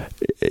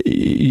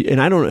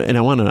 and I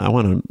want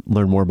to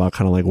learn more about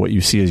kind of like what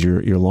you see as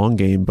your long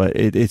game, but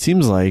it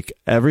seems like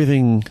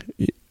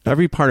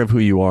every part of who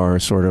you are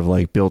sort of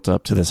like built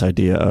up to this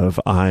idea of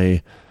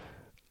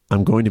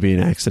I'm going to be an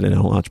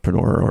accidental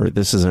entrepreneur, or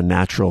this is a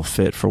natural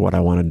fit for what I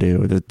want to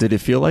do. Did it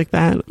feel like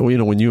that?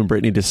 When you and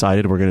Brittany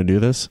decided we're going to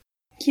do this?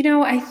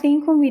 I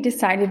think when we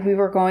decided we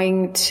were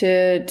going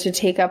to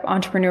take up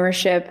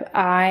entrepreneurship,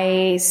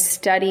 I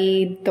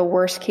studied the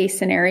worst case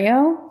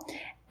scenario.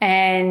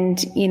 And,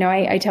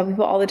 I tell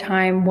people all the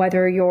time,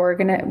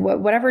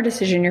 whatever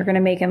decision you're going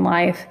to make in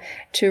life,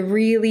 to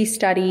really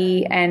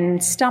study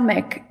and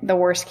stomach the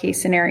worst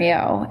case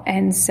scenario.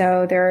 And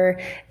so there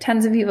are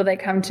tons of people that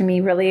come to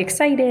me really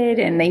excited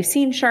and they've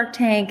seen Shark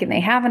Tank and they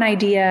have an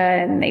idea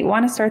and they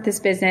want to start this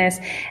business.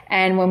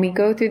 And when we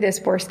go through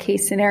this worst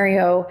case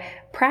scenario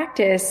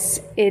practice,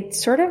 it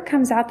sort of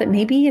comes out that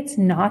maybe it's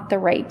not the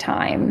right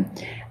time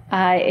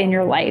in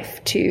your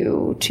life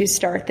to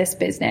start this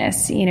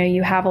business.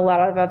 You have a lot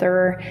of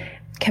other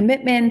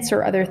commitments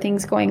or other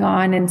things going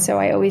on. And so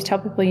I always tell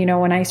people,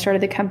 when I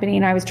started the company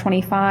and I was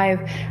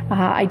 25,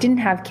 I didn't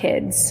have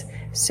kids.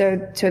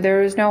 So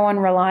there was no one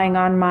relying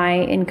on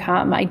my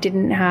income. I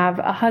didn't have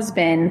a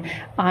husband.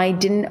 I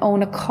didn't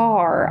own a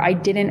car. I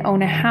didn't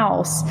own a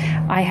house.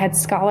 I had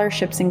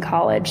scholarships in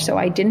college, so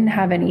I didn't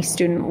have any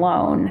student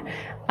loan.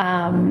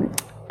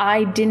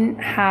 I didn't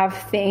have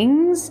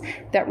things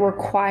that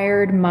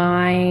required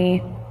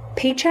my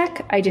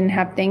paycheck. I didn't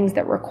have things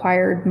that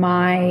required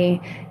my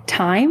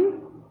time.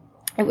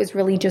 It was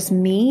really just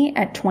me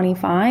at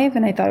 25.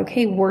 And I thought,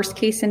 okay, worst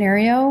case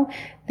scenario,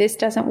 this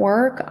doesn't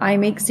work. I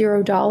make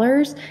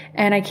 $0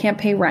 and I can't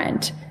pay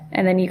rent.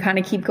 And then you kind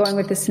of keep going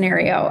with the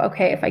scenario.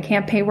 Okay, if I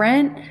can't pay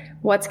rent,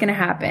 what's going to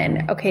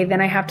happen? Okay,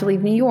 then I have to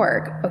leave New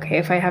York. Okay,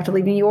 if I have to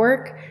leave New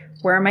York,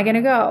 where am I going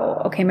to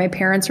go? Okay, my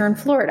parents are in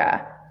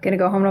Florida. Going to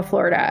go home to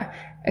Florida.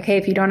 Okay,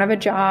 if you don't have a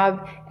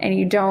job and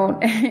you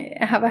don't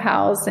have a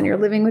house and you're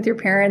living with your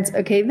parents,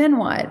 okay, then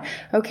what?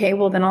 Okay,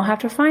 well, then I'll have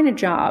to find a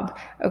job.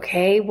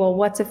 Okay, well,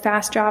 what's a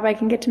fast job I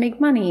can get to make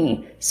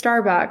money?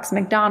 Starbucks,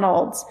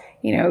 McDonald's.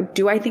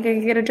 Do I think I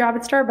could get a job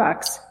at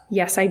Starbucks?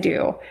 Yes, I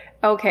do.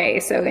 Okay,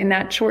 so in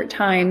that short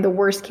time, the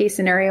worst case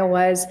scenario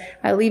was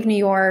I leave New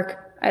York,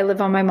 I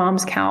live on my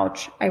mom's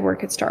couch, I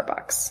work at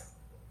Starbucks.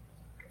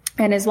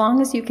 And as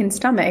long as you can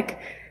stomach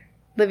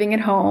living at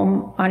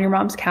home on your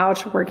mom's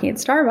couch, working at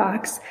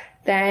Starbucks,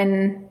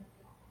 then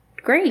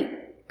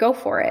great, go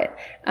for it.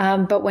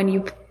 But when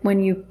you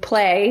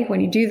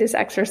do this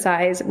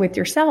exercise with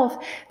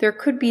yourself, there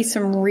could be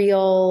some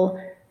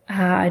real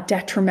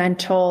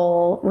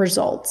detrimental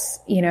results.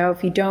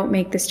 If you don't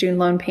make the student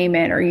loan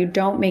payment or you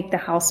don't make the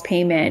house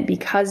payment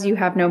because you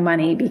have no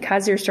money,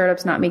 because your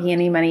startup's not making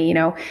any money,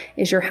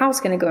 is your house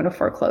going to go into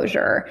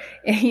foreclosure?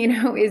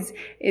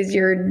 Is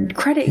your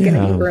credit going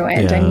to be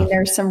ruined? Yeah. I mean,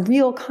 there's some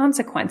real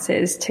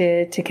consequences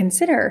to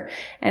consider.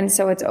 And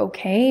so it's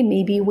okay.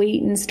 Maybe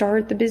wait and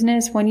start the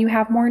business when you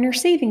have more in your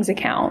savings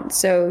account.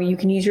 So you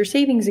can use your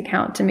savings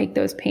account to make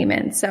those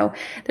payments. So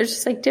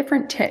there's just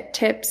different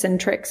tips and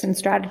tricks and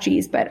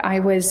strategies, but I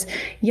was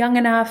young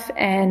enough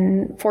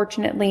and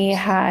fortunately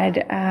had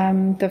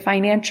the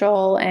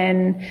financial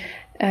and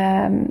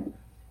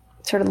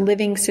sort of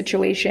living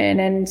situation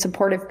and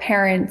supportive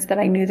parents that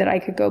I knew that I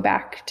could go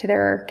back to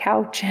their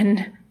couch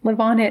and live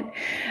on it,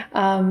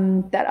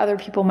 that other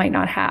people might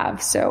not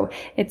have. So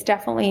it's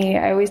definitely,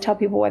 I always tell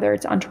people, whether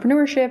it's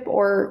entrepreneurship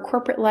or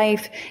corporate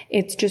life,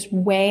 it's just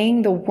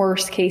weighing the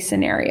worst case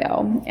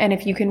scenario. And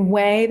if you can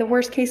weigh the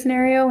worst case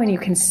scenario and you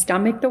can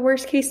stomach the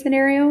worst case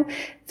scenario,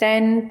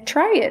 then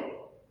try it,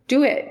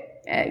 do it.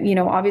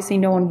 Obviously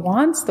no one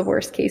wants the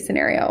worst case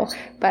scenario,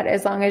 but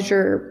as long as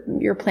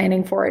you're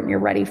planning for it and you're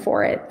ready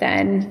for it,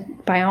 then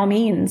by all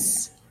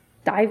means,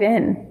 dive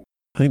in.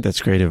 I think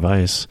that's great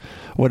advice.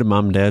 What did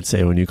mom and dad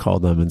say when you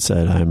called them and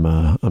said,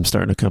 I'm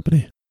starting a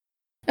company?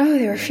 Oh,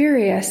 they were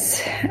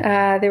furious.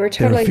 They were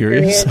totally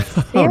furious.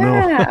 Oh,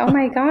 yeah. No. Oh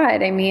my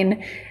God. I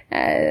mean,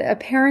 a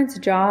parent's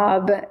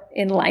job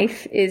in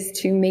life is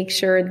to make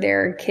sure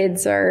their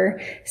kids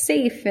are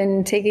safe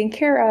and taken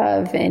care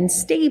of and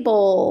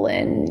stable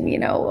and,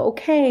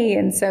 okay.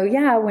 And so,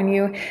 yeah, when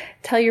you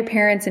tell your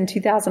parents in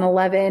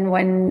 2011,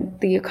 when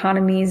the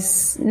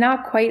economy's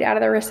not quite out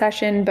of the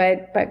recession,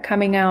 but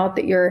coming out,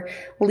 that you're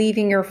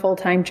leaving your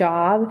full-time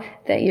job,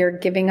 that you're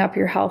giving up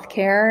your health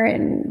care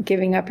and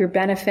giving up your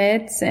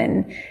benefits,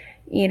 and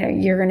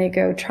you're going to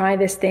go try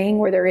this thing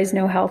where there is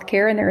no health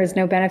care and there is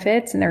no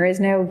benefits and there is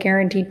no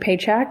guaranteed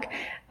paycheck.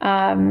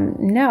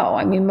 No,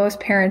 I mean,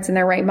 most parents in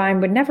their right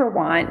mind would never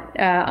want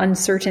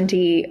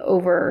uncertainty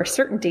over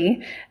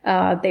certainty.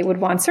 They would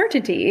want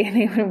certainty.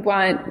 They would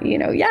want,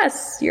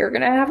 yes, you're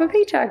going to have a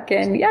paycheck.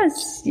 And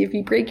yes, if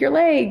you break your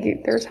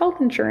leg, there's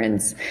health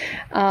insurance.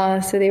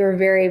 So they were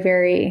very,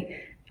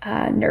 very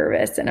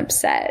nervous and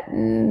upset.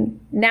 And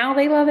now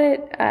they love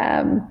it.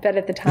 But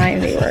at the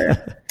time they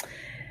were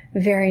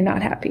very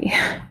not happy.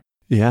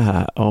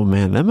 Yeah. Oh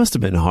man, that must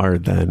have been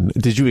hard then.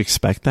 Did you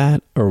expect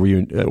that? Or were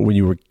you, when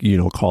you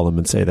were, call them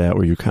and say that,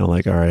 were you kind of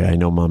like, all right, I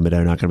know mom and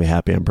dad are not going to be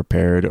happy, I'm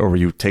prepared? Or were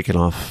you taken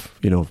off,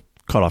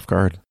 caught off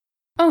guard?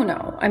 Oh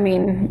no. I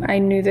mean, I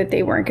knew that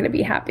they weren't going to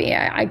be happy.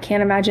 I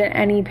can't imagine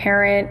any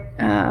parent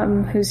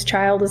whose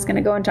child is going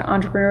to go into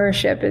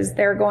entrepreneurship is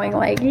they're going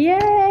like,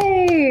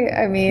 yay.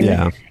 I mean,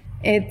 yeah.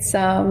 It's,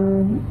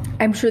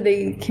 I'm sure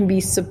they can be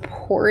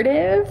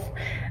supportive,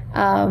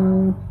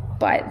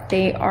 but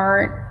they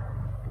aren't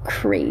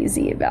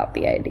crazy about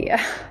the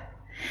idea.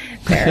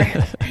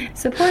 They're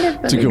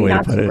supportive, but maybe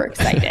not super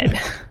excited.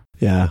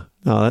 Yeah,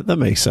 no, that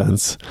makes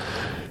sense.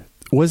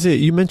 Was it,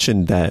 you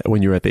mentioned that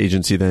when you were at the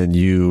agency, then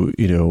you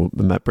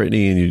met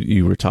Brittany and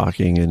you were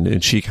talking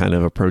and she kind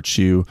of approached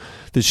you.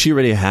 Did she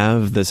already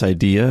have this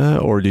idea,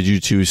 or did you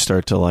two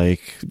start to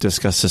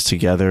discuss this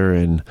together?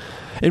 And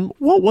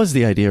what was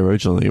the idea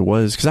originally?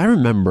 Because I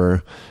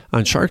remember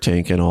on Shark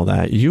Tank and all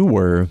that, you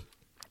were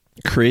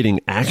creating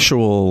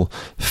actual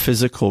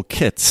physical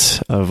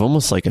kits of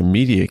almost like a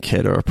media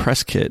kit or a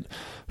press kit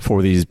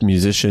for these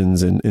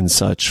musicians and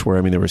such,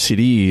 where, there were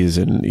CDs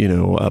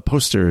and,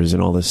 posters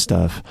and all this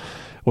stuff.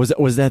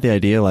 Was that the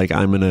idea?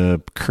 I'm going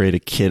to create a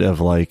kit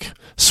of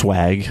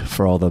swag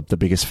for all the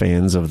biggest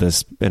fans of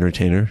this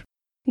entertainer?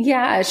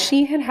 Yeah,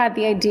 she had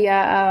the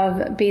idea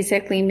of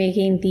basically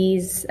making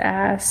these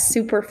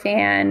super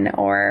fan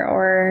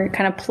or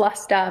kind of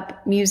plussed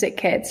up music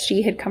kits.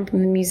 She had come from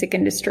the music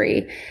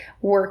industry,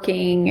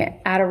 working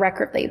at a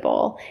record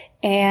label.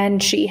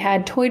 And she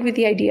had toyed with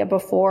the idea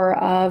before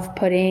of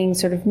putting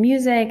sort of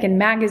music and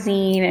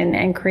magazine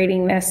and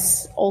creating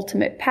this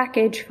ultimate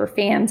package for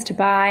fans to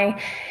buy.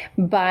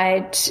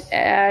 But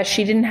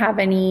she didn't have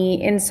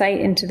any insight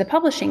into the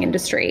publishing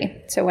industry.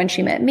 So when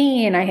she met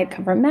me, and I had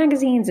come from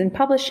magazines and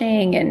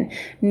publishing and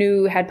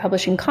had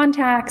publishing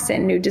contacts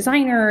and knew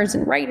designers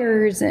and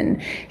writers,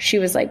 and she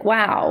was like,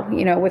 wow,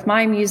 with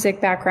my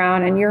music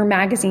background and your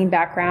magazine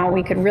background,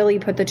 we could really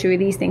put the two of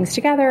these things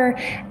together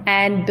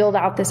and build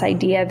out this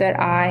idea that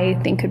I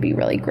think could be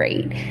really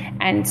great.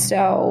 And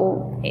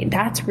so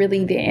that's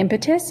really the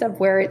impetus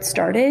of where it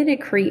started,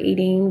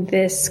 creating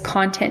this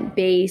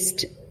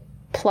content-based,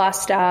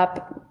 plussed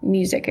up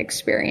music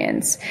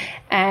experience.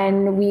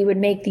 And we would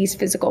make these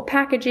physical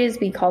packages.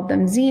 We called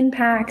them zine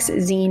packs,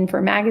 zine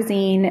for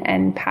magazine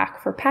and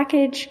pack for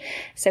package.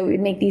 So we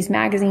would make these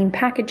magazine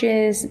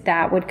packages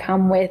that would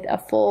come with a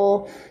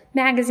full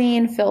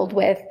magazine filled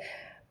with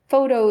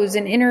photos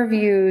and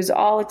interviews,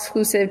 all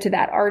exclusive to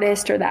that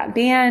artist or that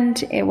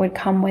band. It would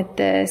come with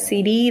the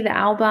CD, the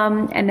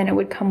album, and then it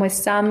would come with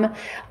some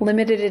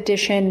limited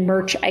edition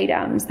merch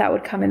items that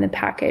would come in the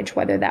package,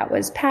 whether that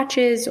was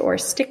patches or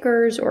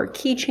stickers or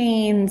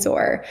keychains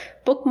or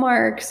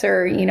bookmarks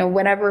or,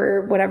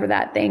 whatever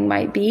that thing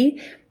might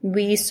be.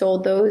 We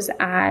sold those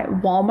at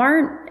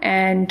Walmart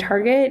and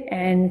Target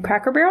and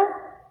Cracker Barrel.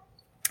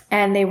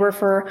 And they were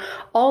for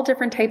all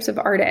different types of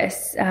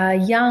artists,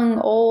 young,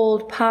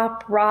 old,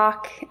 pop,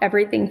 rock,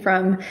 everything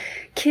from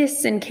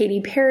Kiss and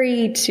Katy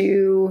Perry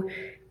to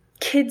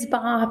Kidz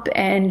Bop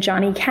and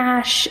Johnny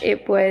Cash.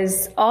 It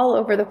was all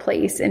over the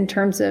place in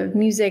terms of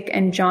music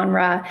and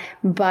genre.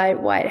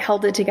 But what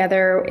held it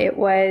together, it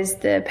was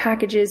the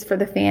packages for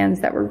the fans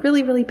that were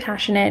really, really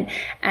passionate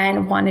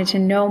and wanted to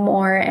know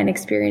more and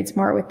experience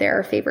more with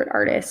their favorite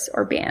artist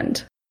or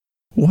band.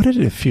 What did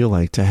it feel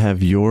like to have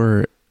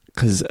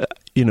because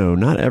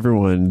not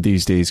everyone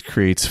these days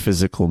creates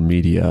physical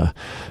media,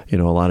 a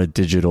lot of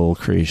digital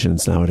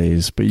creations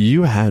nowadays, but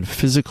you had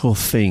physical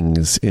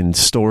things in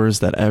stores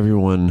that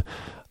everyone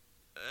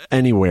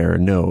anywhere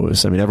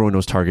knows. Everyone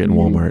knows Target and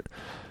Walmart.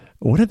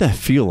 What did that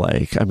feel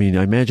like? I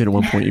imagine at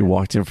one point you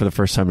walked in for the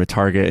first time to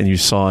Target and you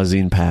saw a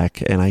zine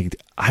pack, and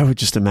I would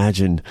just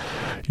imagine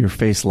your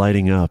face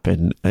lighting up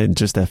and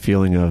just that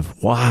feeling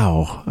of,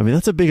 wow.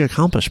 That's a big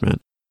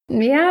accomplishment.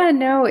 Yeah,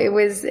 no, it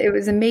was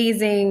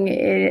amazing.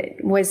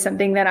 It was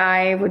something that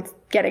I would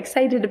get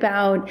excited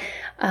about.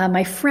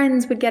 My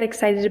friends would get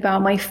excited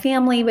about. My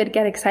family would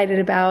get excited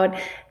about.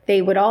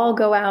 They would all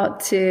go out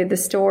to the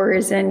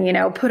stores and,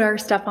 put our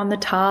stuff on the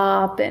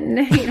top and,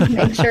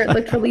 make sure it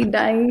looked really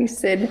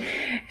nice. And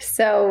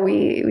so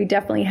we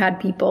definitely had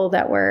people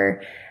that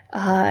were,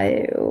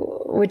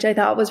 which I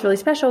thought was really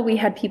special. We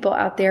had people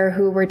out there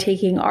who were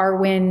taking our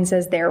wins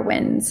as their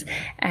wins.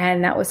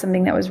 And that was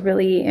something that was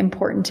really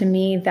important to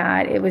me,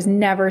 that it was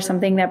never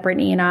something that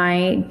Brittany and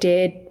I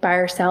did by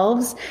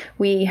ourselves.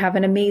 We have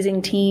an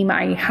amazing team.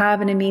 I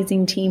have an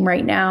amazing team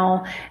right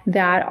now,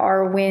 that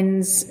our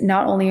wins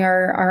not only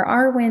are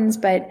our wins,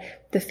 but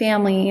the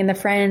family and the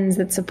friends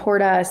that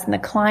support us and the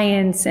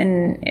clients,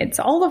 and it's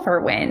all of our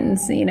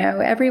wins.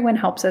 Everyone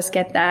helps us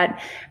get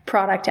that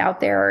product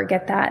out there or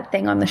get that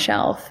thing on the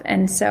shelf.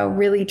 And so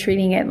really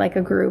treating it like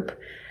a group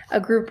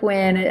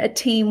win, a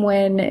team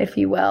win, if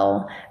you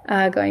will,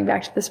 going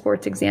back to the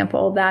sports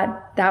example,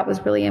 that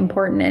was really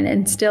important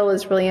and still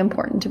is really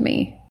important to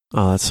me.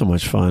 Oh, that's so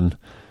much fun.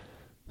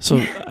 So,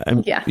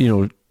 yeah.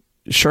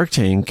 Shark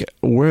Tank,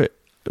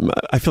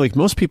 I feel like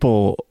most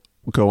people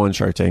go on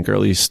Shark Tank, or at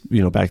least,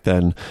 back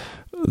then,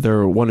 there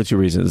are one or two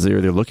reasons.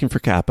 They're looking for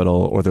capital,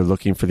 or they're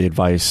looking for the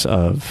advice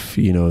of,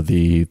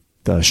 the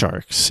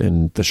sharks,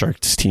 and the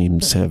sharks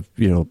teams have,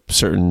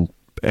 certain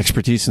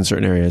expertise in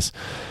certain areas.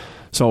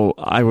 So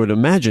I would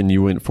imagine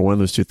you went for one of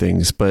those two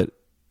things, but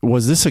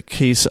was this a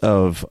case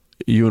of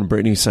you and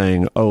Brittany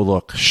saying, oh,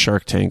 look,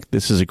 Shark Tank,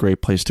 this is a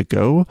great place to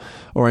go?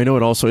 Or I know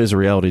it also is a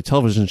reality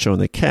television show in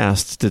the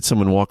cast. Did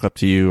someone walk up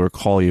to you or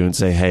call you and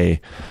say, hey,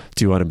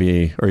 do you want to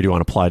be, or do you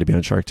want to apply to be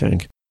on Shark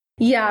Tank?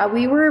 Yeah,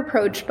 we were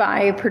approached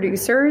by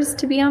producers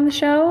to be on the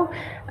show.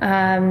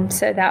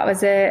 So that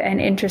was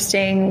an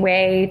interesting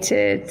way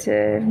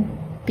to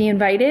be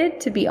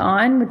invited to be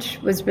on, which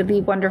was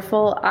really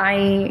wonderful.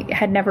 I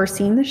had never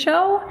seen the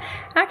show,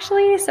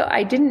 actually, so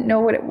I didn't know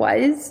what it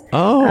was.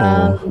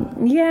 Oh.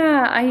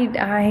 Yeah,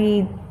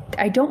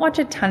 I don't watch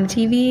a ton of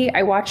TV.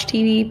 I watch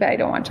TV, but I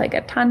don't watch like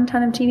a ton of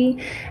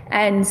TV.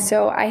 And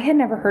so I had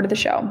never heard of the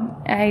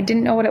show. I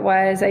didn't know what it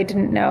was. I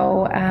didn't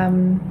know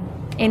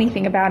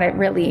anything about it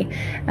really.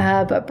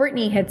 But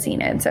Brittany had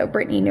seen it. So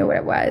Brittany knew what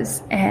it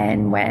was.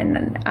 And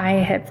when I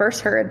had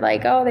first heard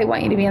like, oh, they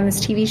want you to be on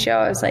this TV show,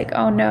 I was like,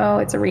 oh no,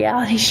 it's a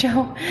reality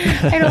show.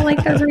 I don't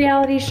like those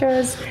reality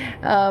shows.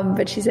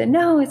 But she said,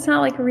 no, it's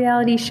not like a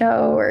reality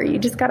show, or you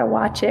just got to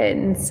watch it.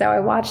 And so I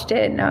watched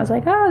it and I was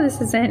like, oh,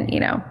 this isn't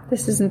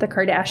the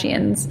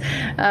Kardashians.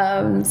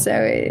 So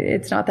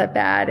it's not that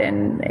bad.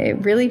 And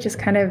it really just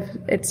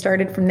it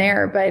started from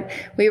there. But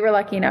we were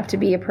lucky enough to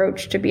be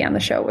approached to be on the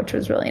show, which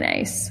was really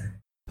nice.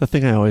 The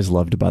thing I always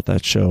loved about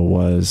that show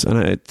was, and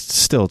it's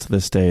still to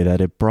this day, that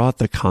it brought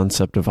the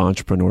concept of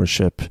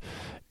entrepreneurship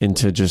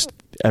into just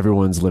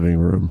everyone's living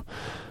room.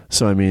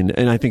 So, I mean,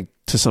 and I think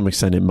to some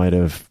extent it might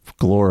have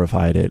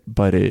glorified it,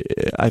 but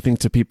I think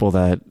to people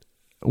that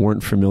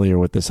weren't familiar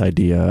with this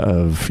idea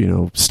of,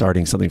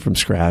 starting something from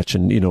scratch,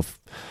 and,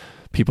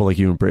 people like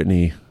you and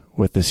Brittany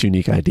with this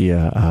unique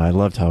idea, I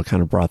loved how it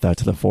kind of brought that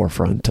to the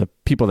forefront to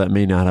people that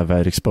may not have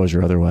had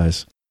exposure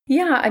otherwise.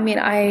 Yeah, I mean,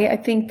 I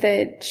think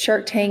that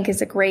Shark Tank is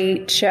a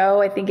great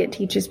show. I think it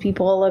teaches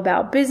people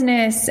about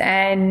business,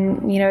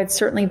 and, it's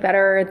certainly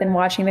better than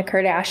watching the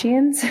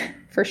Kardashians,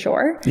 for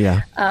sure.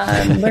 Yeah.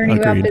 Learning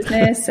about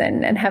business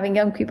and having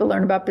young people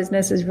learn about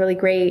business is really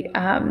great.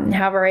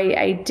 However,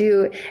 I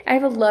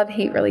have a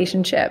love-hate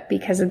relationship,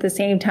 because at the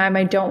same time,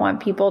 I don't want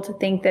people to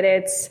think that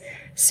it's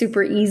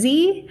super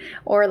easy,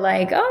 or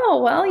like,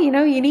 oh, well, you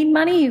need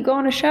money, you go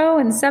on a show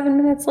and 7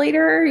 minutes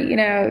later,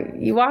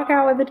 you walk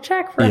out with a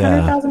check for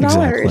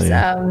 $100,000.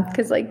 Exactly.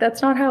 Cause like,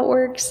 that's not how it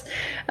works.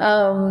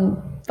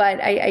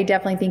 But I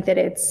definitely think that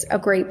it's a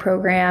great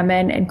program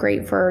and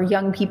great for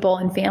young people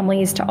and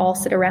families to all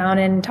sit around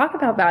and talk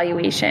about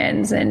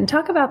valuations and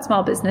talk about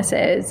small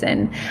businesses.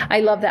 And I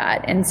love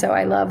that. And so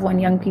I love when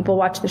young people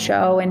watch the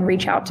show and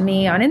reach out to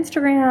me on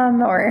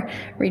Instagram or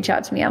reach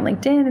out to me on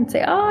LinkedIn and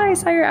say, oh, I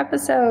saw your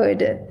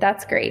episode.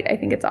 That's great. I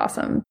think it's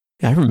awesome.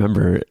 I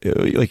remember,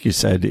 like you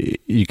said, you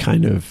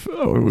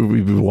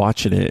we'd be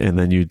watching it and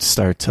then you'd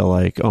start to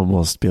like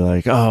almost be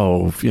like,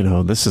 oh,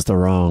 this is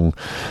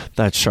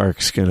that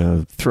shark's going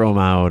to throw him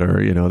out,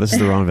 or, this is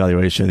the wrong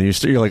valuation.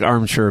 And you're like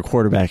armchair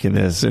quarterbacking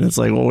this. And it's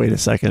like, well, wait a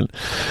second.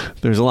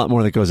 There's a lot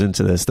more that goes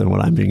into this than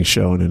what I'm being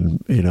shown.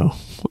 And,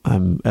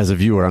 I'm, as a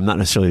viewer, I'm not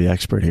necessarily the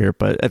expert here,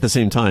 but at the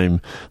same time,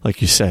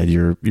 like you said,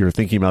 you're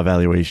thinking about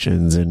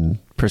valuations and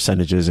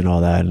percentages and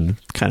all that, and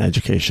kind of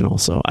educational.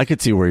 So I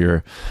could see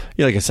where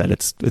like I said,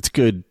 it's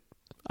good.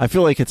 I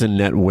feel like it's a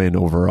net win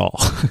overall.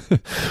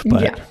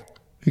 But yeah,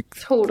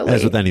 totally.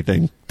 As with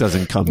anything,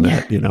 doesn't come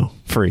that,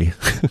 free.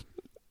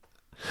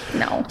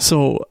 No.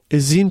 So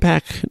is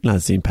ZinePack, not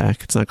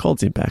ZinePack, it's not called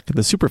ZinePack,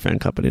 the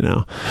Superfan Company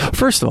now.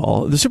 First of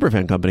all, the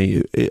Superfan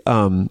Company,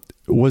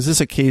 was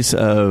this a case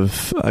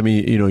of,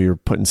 you're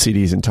putting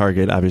CDs in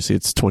Target, obviously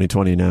it's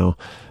 2020 now.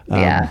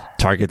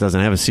 Target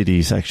doesn't have a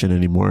CD section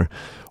anymore.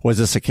 Was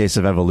this a case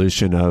of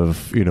evolution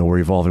of, we're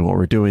evolving what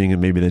we're doing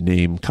and maybe the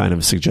name kind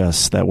of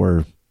suggests that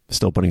we're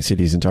still putting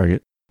CDs in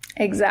Target?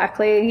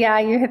 Exactly. Yeah,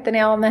 you hit the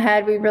nail on the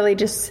head. We really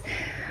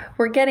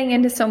we're getting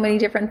into so many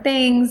different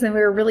things and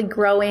we're really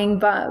growing,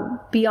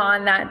 but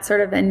beyond that sort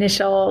of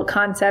initial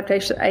concept,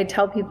 I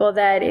tell people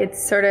that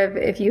it's sort of,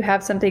 if you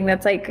have something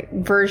that's like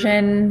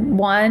version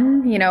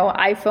 1,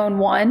 iPhone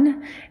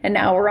 1, and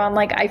now we're on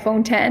like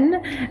iPhone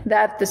 10,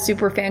 that the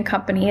Superfan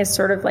Company is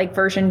sort of like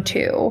version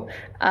 2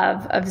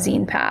 of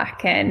Zine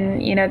Pack,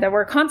 and that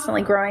we're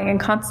constantly growing and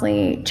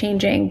constantly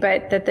changing,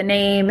 but that the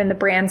name and the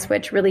brand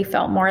switch really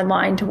felt more in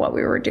line to what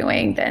we were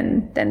doing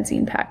than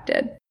Zine Pack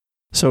did.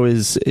 So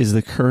is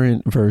the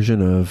current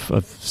version of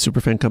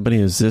Superfan Company,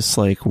 is this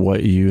like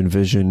what you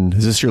envision?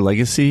 Is this your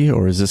legacy,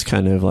 or is this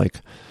kind of like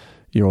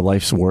your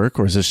life's work,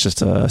 or is this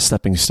just a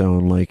stepping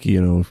stone? Like,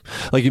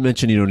 like you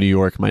mentioned, New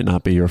York might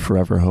not be your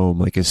forever home.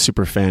 Like, is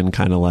Superfan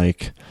kind of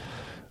like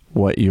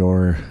what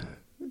your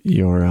what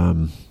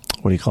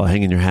do you call it,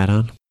 hanging your hat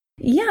on?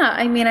 Yeah,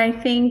 I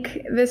think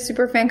the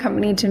Superfan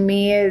Company to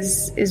me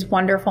is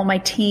wonderful. My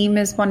team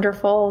is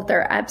wonderful.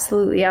 They're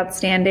absolutely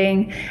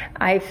outstanding.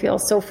 I feel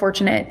so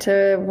fortunate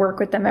to work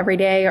with them every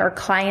day. Our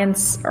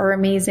clients are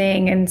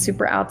amazing and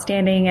super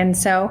outstanding. And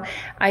so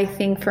I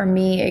think for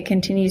me, it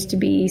continues to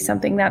be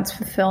something that's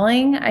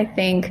fulfilling. I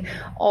think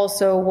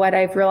also what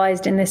I've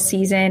realized in this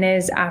season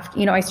is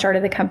after, I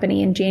started the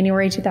company in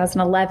January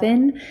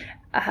 2011.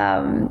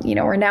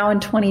 We're now in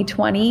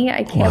 2020.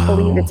 I can't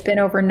believe it's been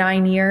over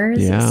 9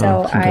 years. Yeah,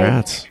 so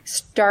congrats. I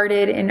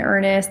started in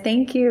earnest.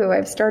 Thank you.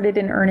 I've started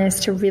in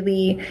earnest to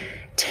really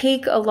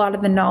take a lot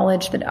of the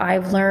knowledge that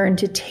I've learned,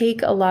 to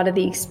take a lot of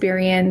the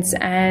experience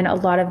and a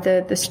lot of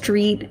the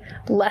street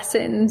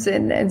lessons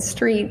and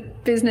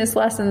street business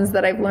lessons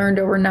that I've learned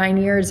over 9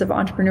 years of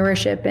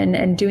entrepreneurship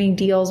and doing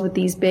deals with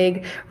these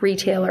big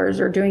retailers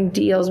or doing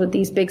deals with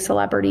these big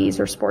celebrities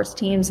or sports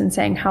teams, and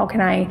saying, how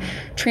can I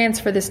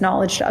transfer this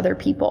knowledge to other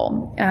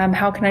people?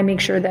 How can I make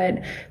sure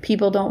that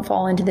people don't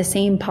fall into the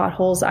same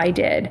potholes I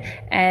did?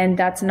 And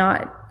that's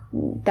not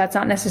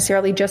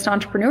necessarily just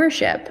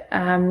entrepreneurship,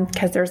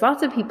 because there's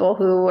lots of people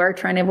who are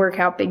trying to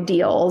work out big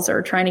deals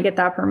or trying to get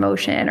that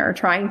promotion or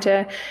trying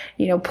to,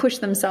 push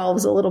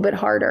themselves a little bit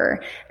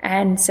harder.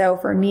 And so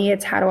for me,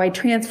 it's how do I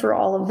transfer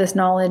all of this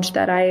knowledge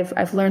that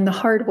I've learned the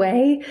hard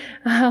way,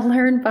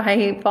 learned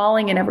by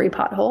falling in every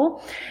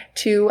pothole,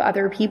 to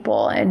other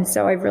people. And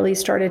so I've really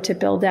started to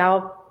build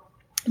out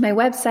my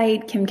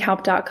website,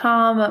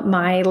 kimkalp.com,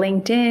 my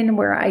LinkedIn,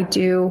 where I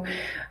do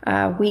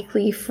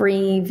weekly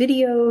free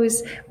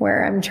videos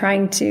where I'm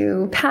trying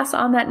to pass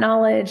on that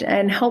knowledge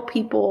and help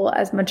people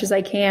as much as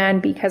I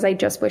can, because I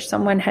just wish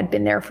someone had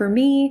been there for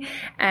me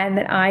and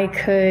that I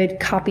could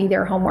copy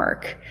their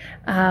homework.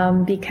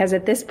 Because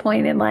at this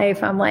point in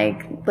life, I'm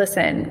like,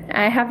 listen,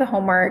 I have the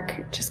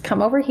homework, just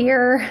come over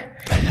here,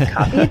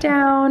 copy it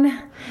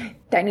down.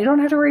 Then you don't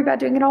have to worry about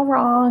doing it all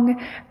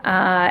wrong.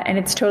 And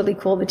it's totally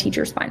cool. The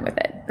teacher's fine with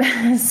it.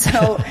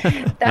 So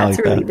that's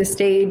like really the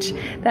stage.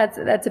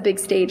 That's a big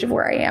stage of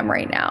where I am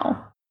right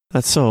now.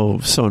 That's so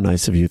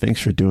nice of you.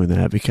 Thanks for doing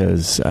that,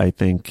 because I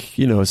think,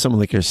 someone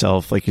like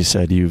yourself, like you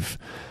said, you've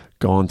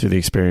gone through the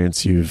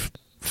experience, you've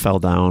fell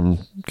down,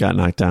 got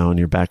knocked down,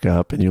 you're back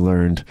up, and you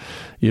learned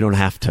you don't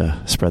have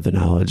to spread the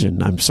knowledge.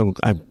 And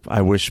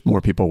I wish more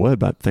people would,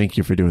 but thank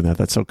you for doing that.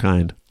 That's so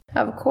kind.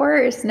 Of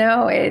course.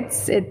 No,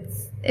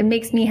 it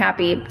makes me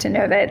happy to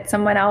know that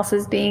someone else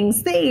is being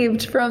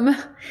saved from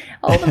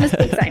all the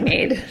mistakes I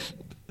made.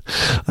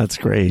 That's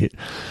great.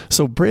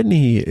 So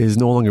Brittany is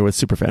no longer with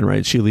Superfan,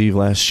 right? She left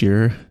last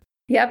year.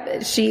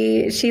 Yep.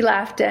 She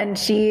left, and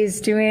she's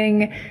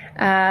doing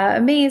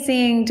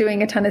amazing,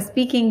 doing a ton of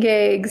speaking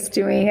gigs,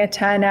 doing a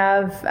ton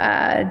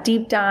of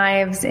deep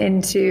dives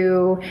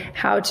into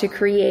how to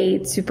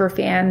create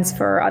superfans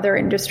for other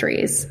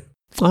industries.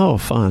 Oh,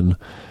 fun.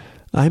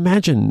 I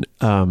imagine,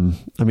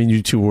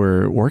 you two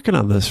were working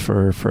on this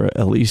for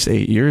at least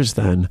 8 years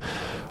then,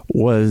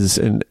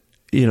 and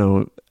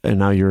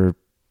now you're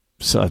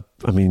still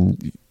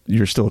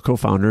a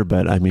co-founder,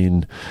 but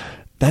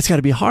that's got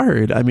to be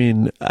hard.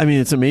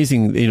 It's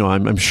amazing.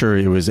 I'm sure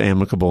it was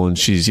amicable and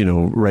she's,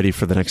 ready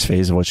for the next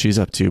phase of what she's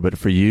up to. But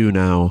for you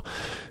now,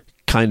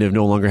 kind of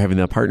no longer having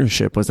that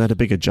partnership, was that a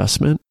big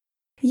adjustment?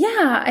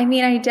 Yeah,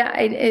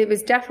 it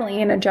was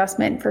definitely an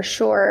adjustment for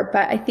sure,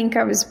 but I think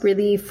I was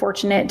really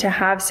fortunate to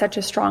have such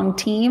a strong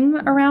team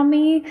around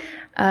me.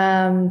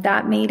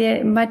 That made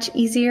it much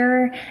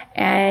easier.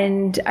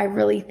 And I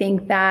really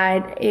think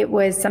that it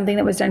was something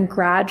that was done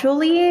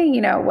gradually.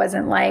 It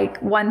wasn't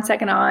like 1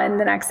 second on,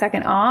 the next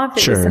second off.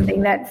 It was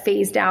something that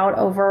phased out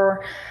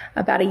over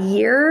about a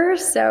year.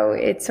 So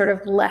it sort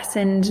of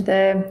lessened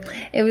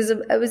it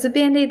was a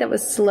Band-Aid that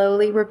was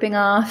slowly ripping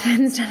off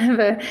instead of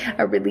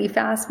a really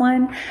fast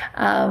one.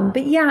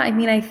 But yeah,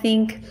 I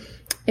think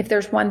if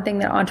there's one thing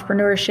that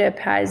entrepreneurship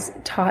has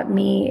taught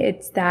me,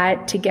 it's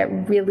that to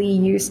get really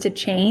used to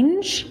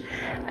change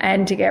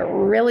and to get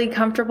really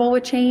comfortable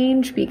with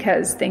change,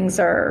 because things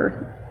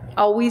are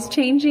always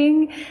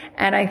changing.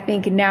 And I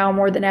think now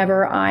more than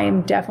ever,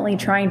 I'm definitely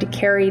trying to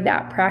carry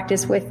that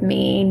practice with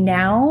me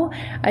now.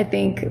 I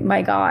think,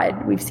 my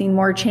God, we've seen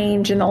more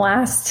change in the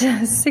last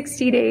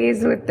 60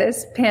 days with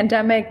this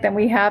pandemic than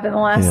we have in the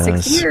last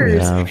 6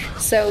 years.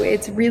 So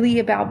it's really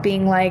about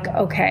being like,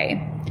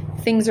 okay,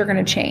 things are going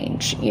to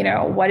change. You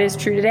know, what is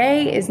true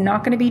today is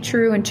not going to be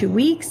true in 2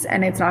 weeks,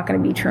 and it's not going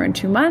to be true in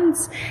 2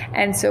 months.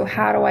 And so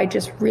how do I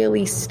just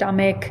really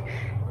stomach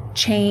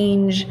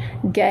change,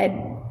 get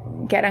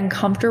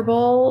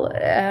uncomfortable,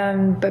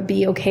 but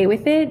be okay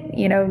with it,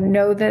 you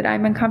know that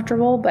I'm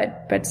uncomfortable,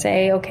 but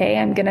say, okay,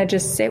 I'm going to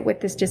just sit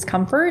with this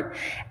discomfort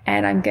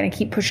and I'm going to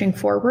keep pushing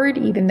forward,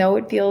 even though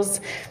it feels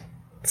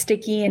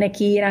sticky and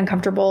icky and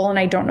uncomfortable and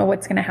I don't know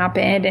what's going to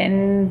happen,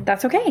 and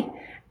that's okay.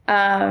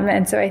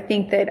 And so I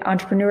think that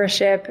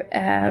entrepreneurship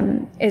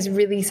is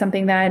really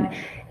something that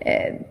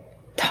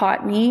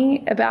taught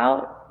me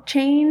about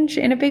change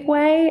in a big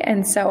way.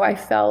 And so I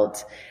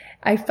felt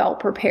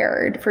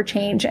prepared for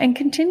change and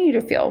continue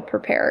to feel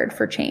prepared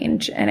for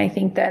change. And I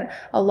think that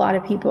a lot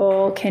of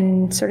people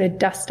can sort of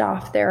dust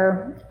off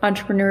their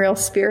entrepreneurial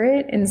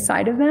spirit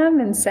inside of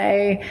them and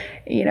say,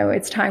 you know,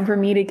 it's time for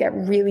me to get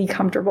really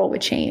comfortable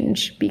with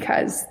change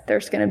because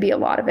there's going to be a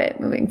lot of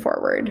it moving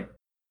forward.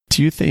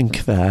 Do you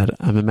think that,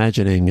 I'm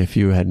imagining if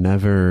you had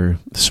never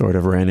sort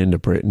of ran into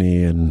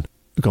Brittany and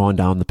gone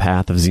down the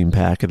path of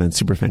ZinePack and then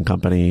Superfan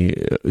Company,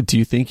 do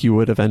you think you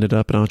would have ended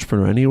up an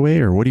entrepreneur anyway?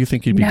 Or what do you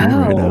think you'd be doing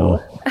right now?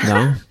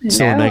 No?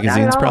 Still in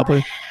magazines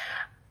probably?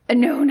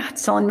 No, not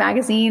still in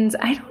magazines.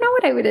 I don't know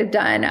what I would have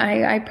done.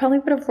 I probably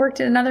would have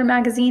worked in another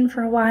magazine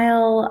for a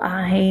while.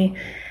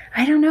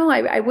 I don't know.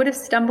 I would have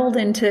stumbled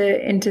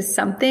into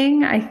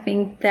something. I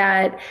think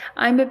that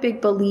I'm a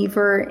big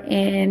believer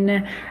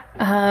in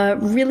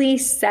really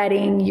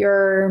setting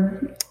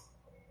your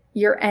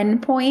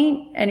end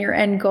point and your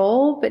end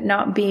goal, but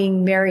not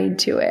being married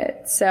to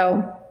it.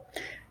 So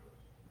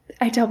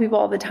I tell people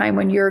all the time,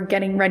 when you're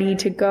getting ready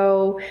to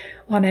go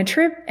on a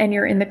trip and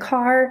you're in the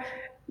car,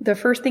 the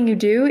first thing you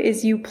do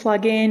is you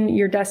plug in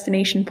your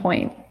destination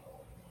point.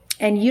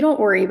 And you don't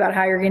worry about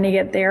how you're going to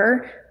get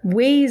there.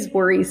 Waze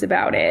worries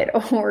about it,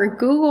 or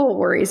Google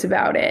worries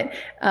about it.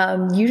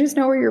 You just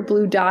know where your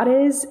blue dot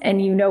is,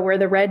 and you know where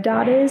the red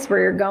dot is, where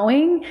you're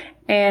going.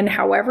 And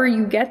however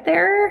you get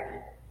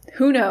there,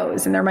 who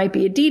knows? And there might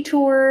be a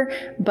detour,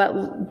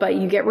 but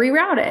you get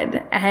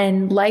rerouted.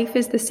 And life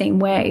is the same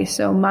way.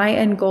 So my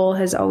end goal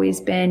has always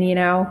been, you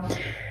know,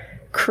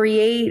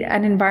 create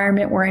an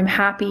environment where I'm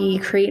happy,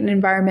 create an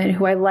environment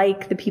who I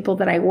like the people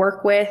that I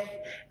work with,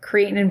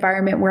 create an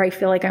environment where I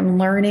feel like I'm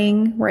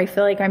learning, where I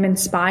feel like I'm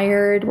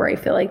inspired, where I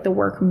feel like the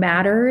work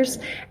matters.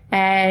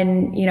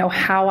 And, you know,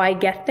 how I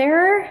get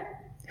there,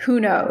 who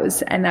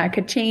knows? And that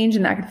could change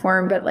and that could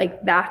form, but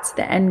like that's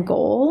the end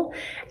goal.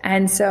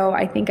 And so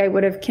I think I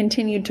would have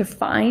continued to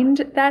find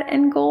that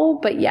end goal.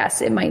 But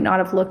yes, it might not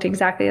have looked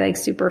exactly like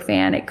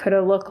Superfan. It could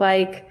have looked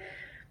like,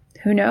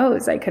 who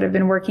knows? I could have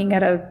been working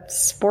at a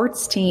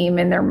sports team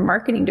in their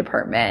marketing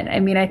department. I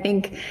mean, I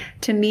think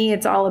to me,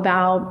 it's all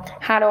about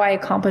how do I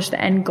accomplish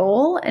the end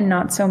goal and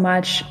not so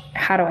much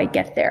how do I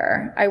get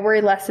there. I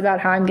worry less about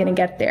how I'm going to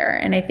get there.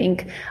 And I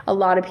think a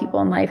lot of people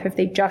in life, if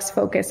they just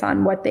focus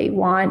on what they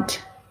want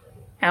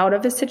out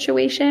of a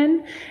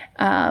situation,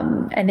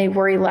 and they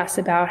worry less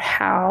about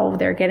how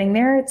they're getting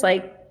there, it's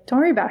like, don't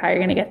worry about how you're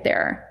going to get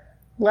there.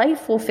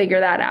 Life will figure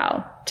that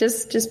out.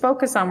 Just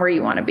focus on where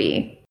you want to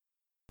be.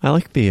 I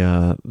like the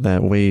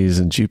that Waze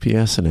and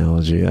GPS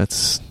analogy.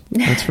 That's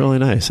really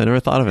nice. I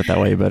never thought of it that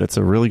way, but it's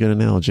a really good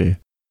analogy.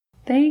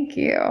 Thank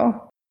you.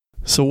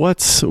 So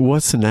what's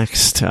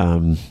next?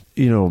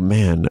 You know,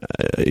 man,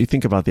 you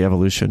think about the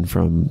evolution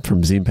from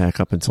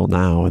ZinePack up until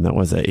now, and that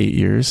was 8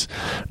 years,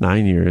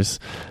 9 years.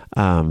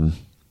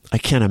 I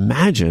can't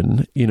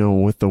imagine, you know,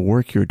 with the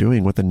work you're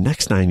doing, what the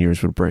next 9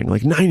 years would bring.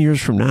 Like 9 years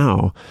from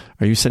now,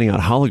 are you sending out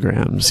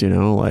holograms? You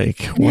know,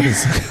 like what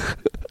is?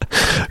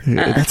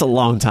 That's a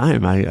long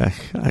time.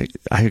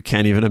 I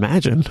can't even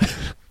imagine.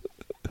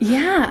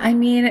 Yeah. I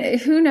mean,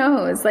 who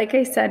knows? Like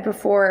I said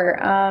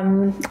before,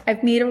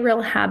 I've made a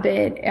real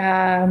habit,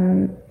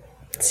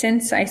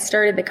 since I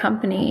started the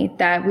company,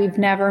 that we've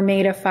never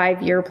made a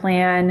 5-year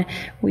plan.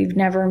 We've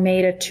never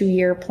made a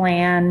 2-year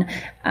plan.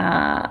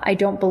 I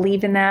don't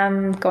believe in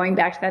them. Going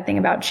back to that thing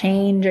about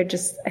change,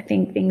 I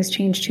think things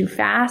change too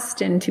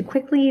fast and too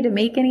quickly to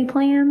make any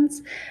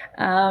plans.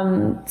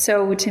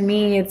 So to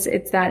me,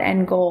 it's that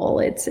end goal.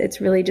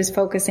 It's really just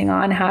focusing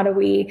on how do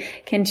we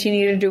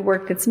continue to do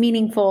work that's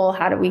meaningful?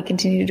 How do we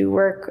continue to do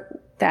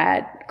work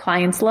that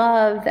clients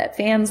love, that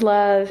fans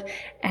love,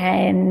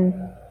 and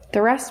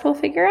the rest we'll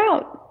figure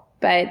out.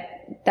 But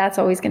that's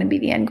always going to be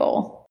the end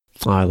goal.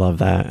 Oh, I love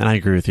that. And I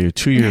agree with you.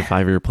 2-year,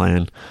 5-year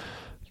plan.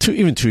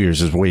 Even 2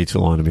 years is way too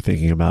long to be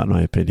thinking about, in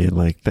my opinion.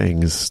 Like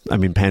things, I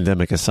mean,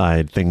 pandemic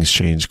aside, things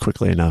change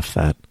quickly enough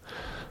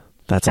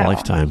that's a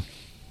lifetime.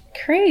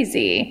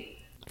 Crazy.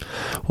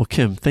 Well,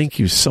 Kim, thank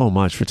you so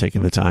much for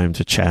taking the time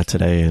to chat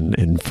today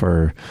and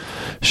for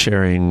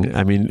sharing,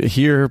 I mean,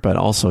 here, but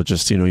also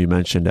just, you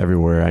mentioned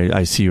everywhere.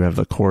 I see you have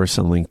the course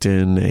on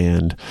LinkedIn,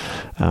 and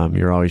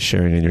you're always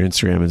sharing on your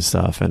Instagram and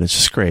stuff. And it's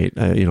just great.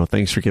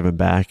 Thanks for giving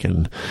back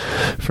and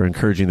for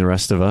encouraging the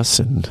rest of us.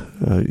 And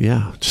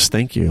just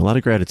thank you. A lot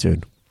of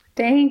gratitude.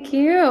 Thank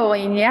you.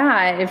 And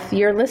yeah, if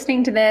you're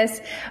listening to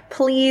this,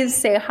 please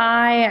say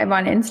hi. I'm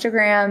on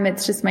Instagram.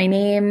 It's just my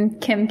name,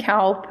 Kim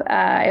Kaup.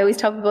 I always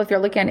tell people if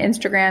you're looking on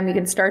Instagram, you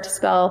can start to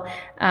spell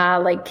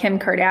like Kim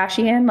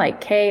Kardashian,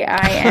 like Kimka,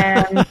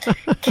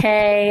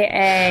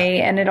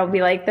 and it'll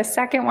be like the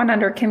second one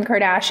under Kim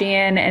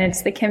Kardashian, and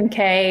it's the Kim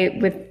K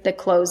with the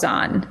clothes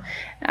on.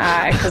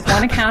 Because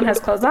one account has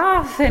clothes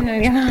off and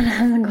the other one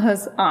has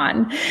clothes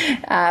on.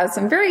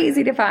 So I'm very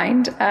easy to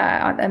find.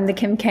 I'm the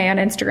Kim K on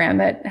Instagram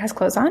that has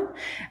clothes on.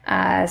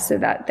 So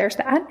there's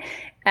that.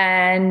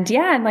 And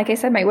like I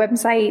said, my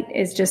website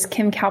is just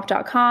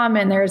kimkaup.com,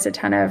 and there's a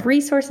ton of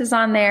resources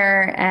on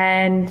there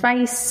and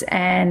advice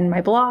and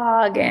my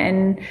blog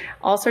and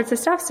all sorts of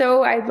stuff.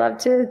 So I'd love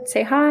to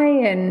say hi,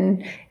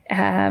 and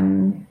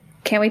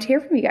can't wait to hear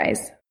from you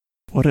guys.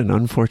 What an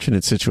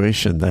unfortunate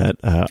situation that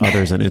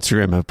others on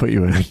Instagram have put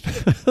you in.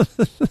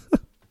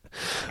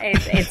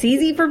 It's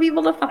easy for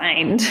people to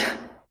find.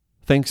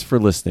 Thanks for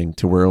listening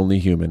to We're Only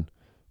Human.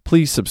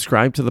 Please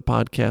subscribe to the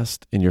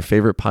podcast in your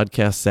favorite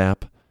podcast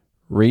app,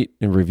 rate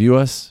and review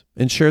us,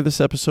 and share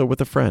this episode with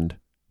a friend.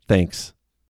 Thanks.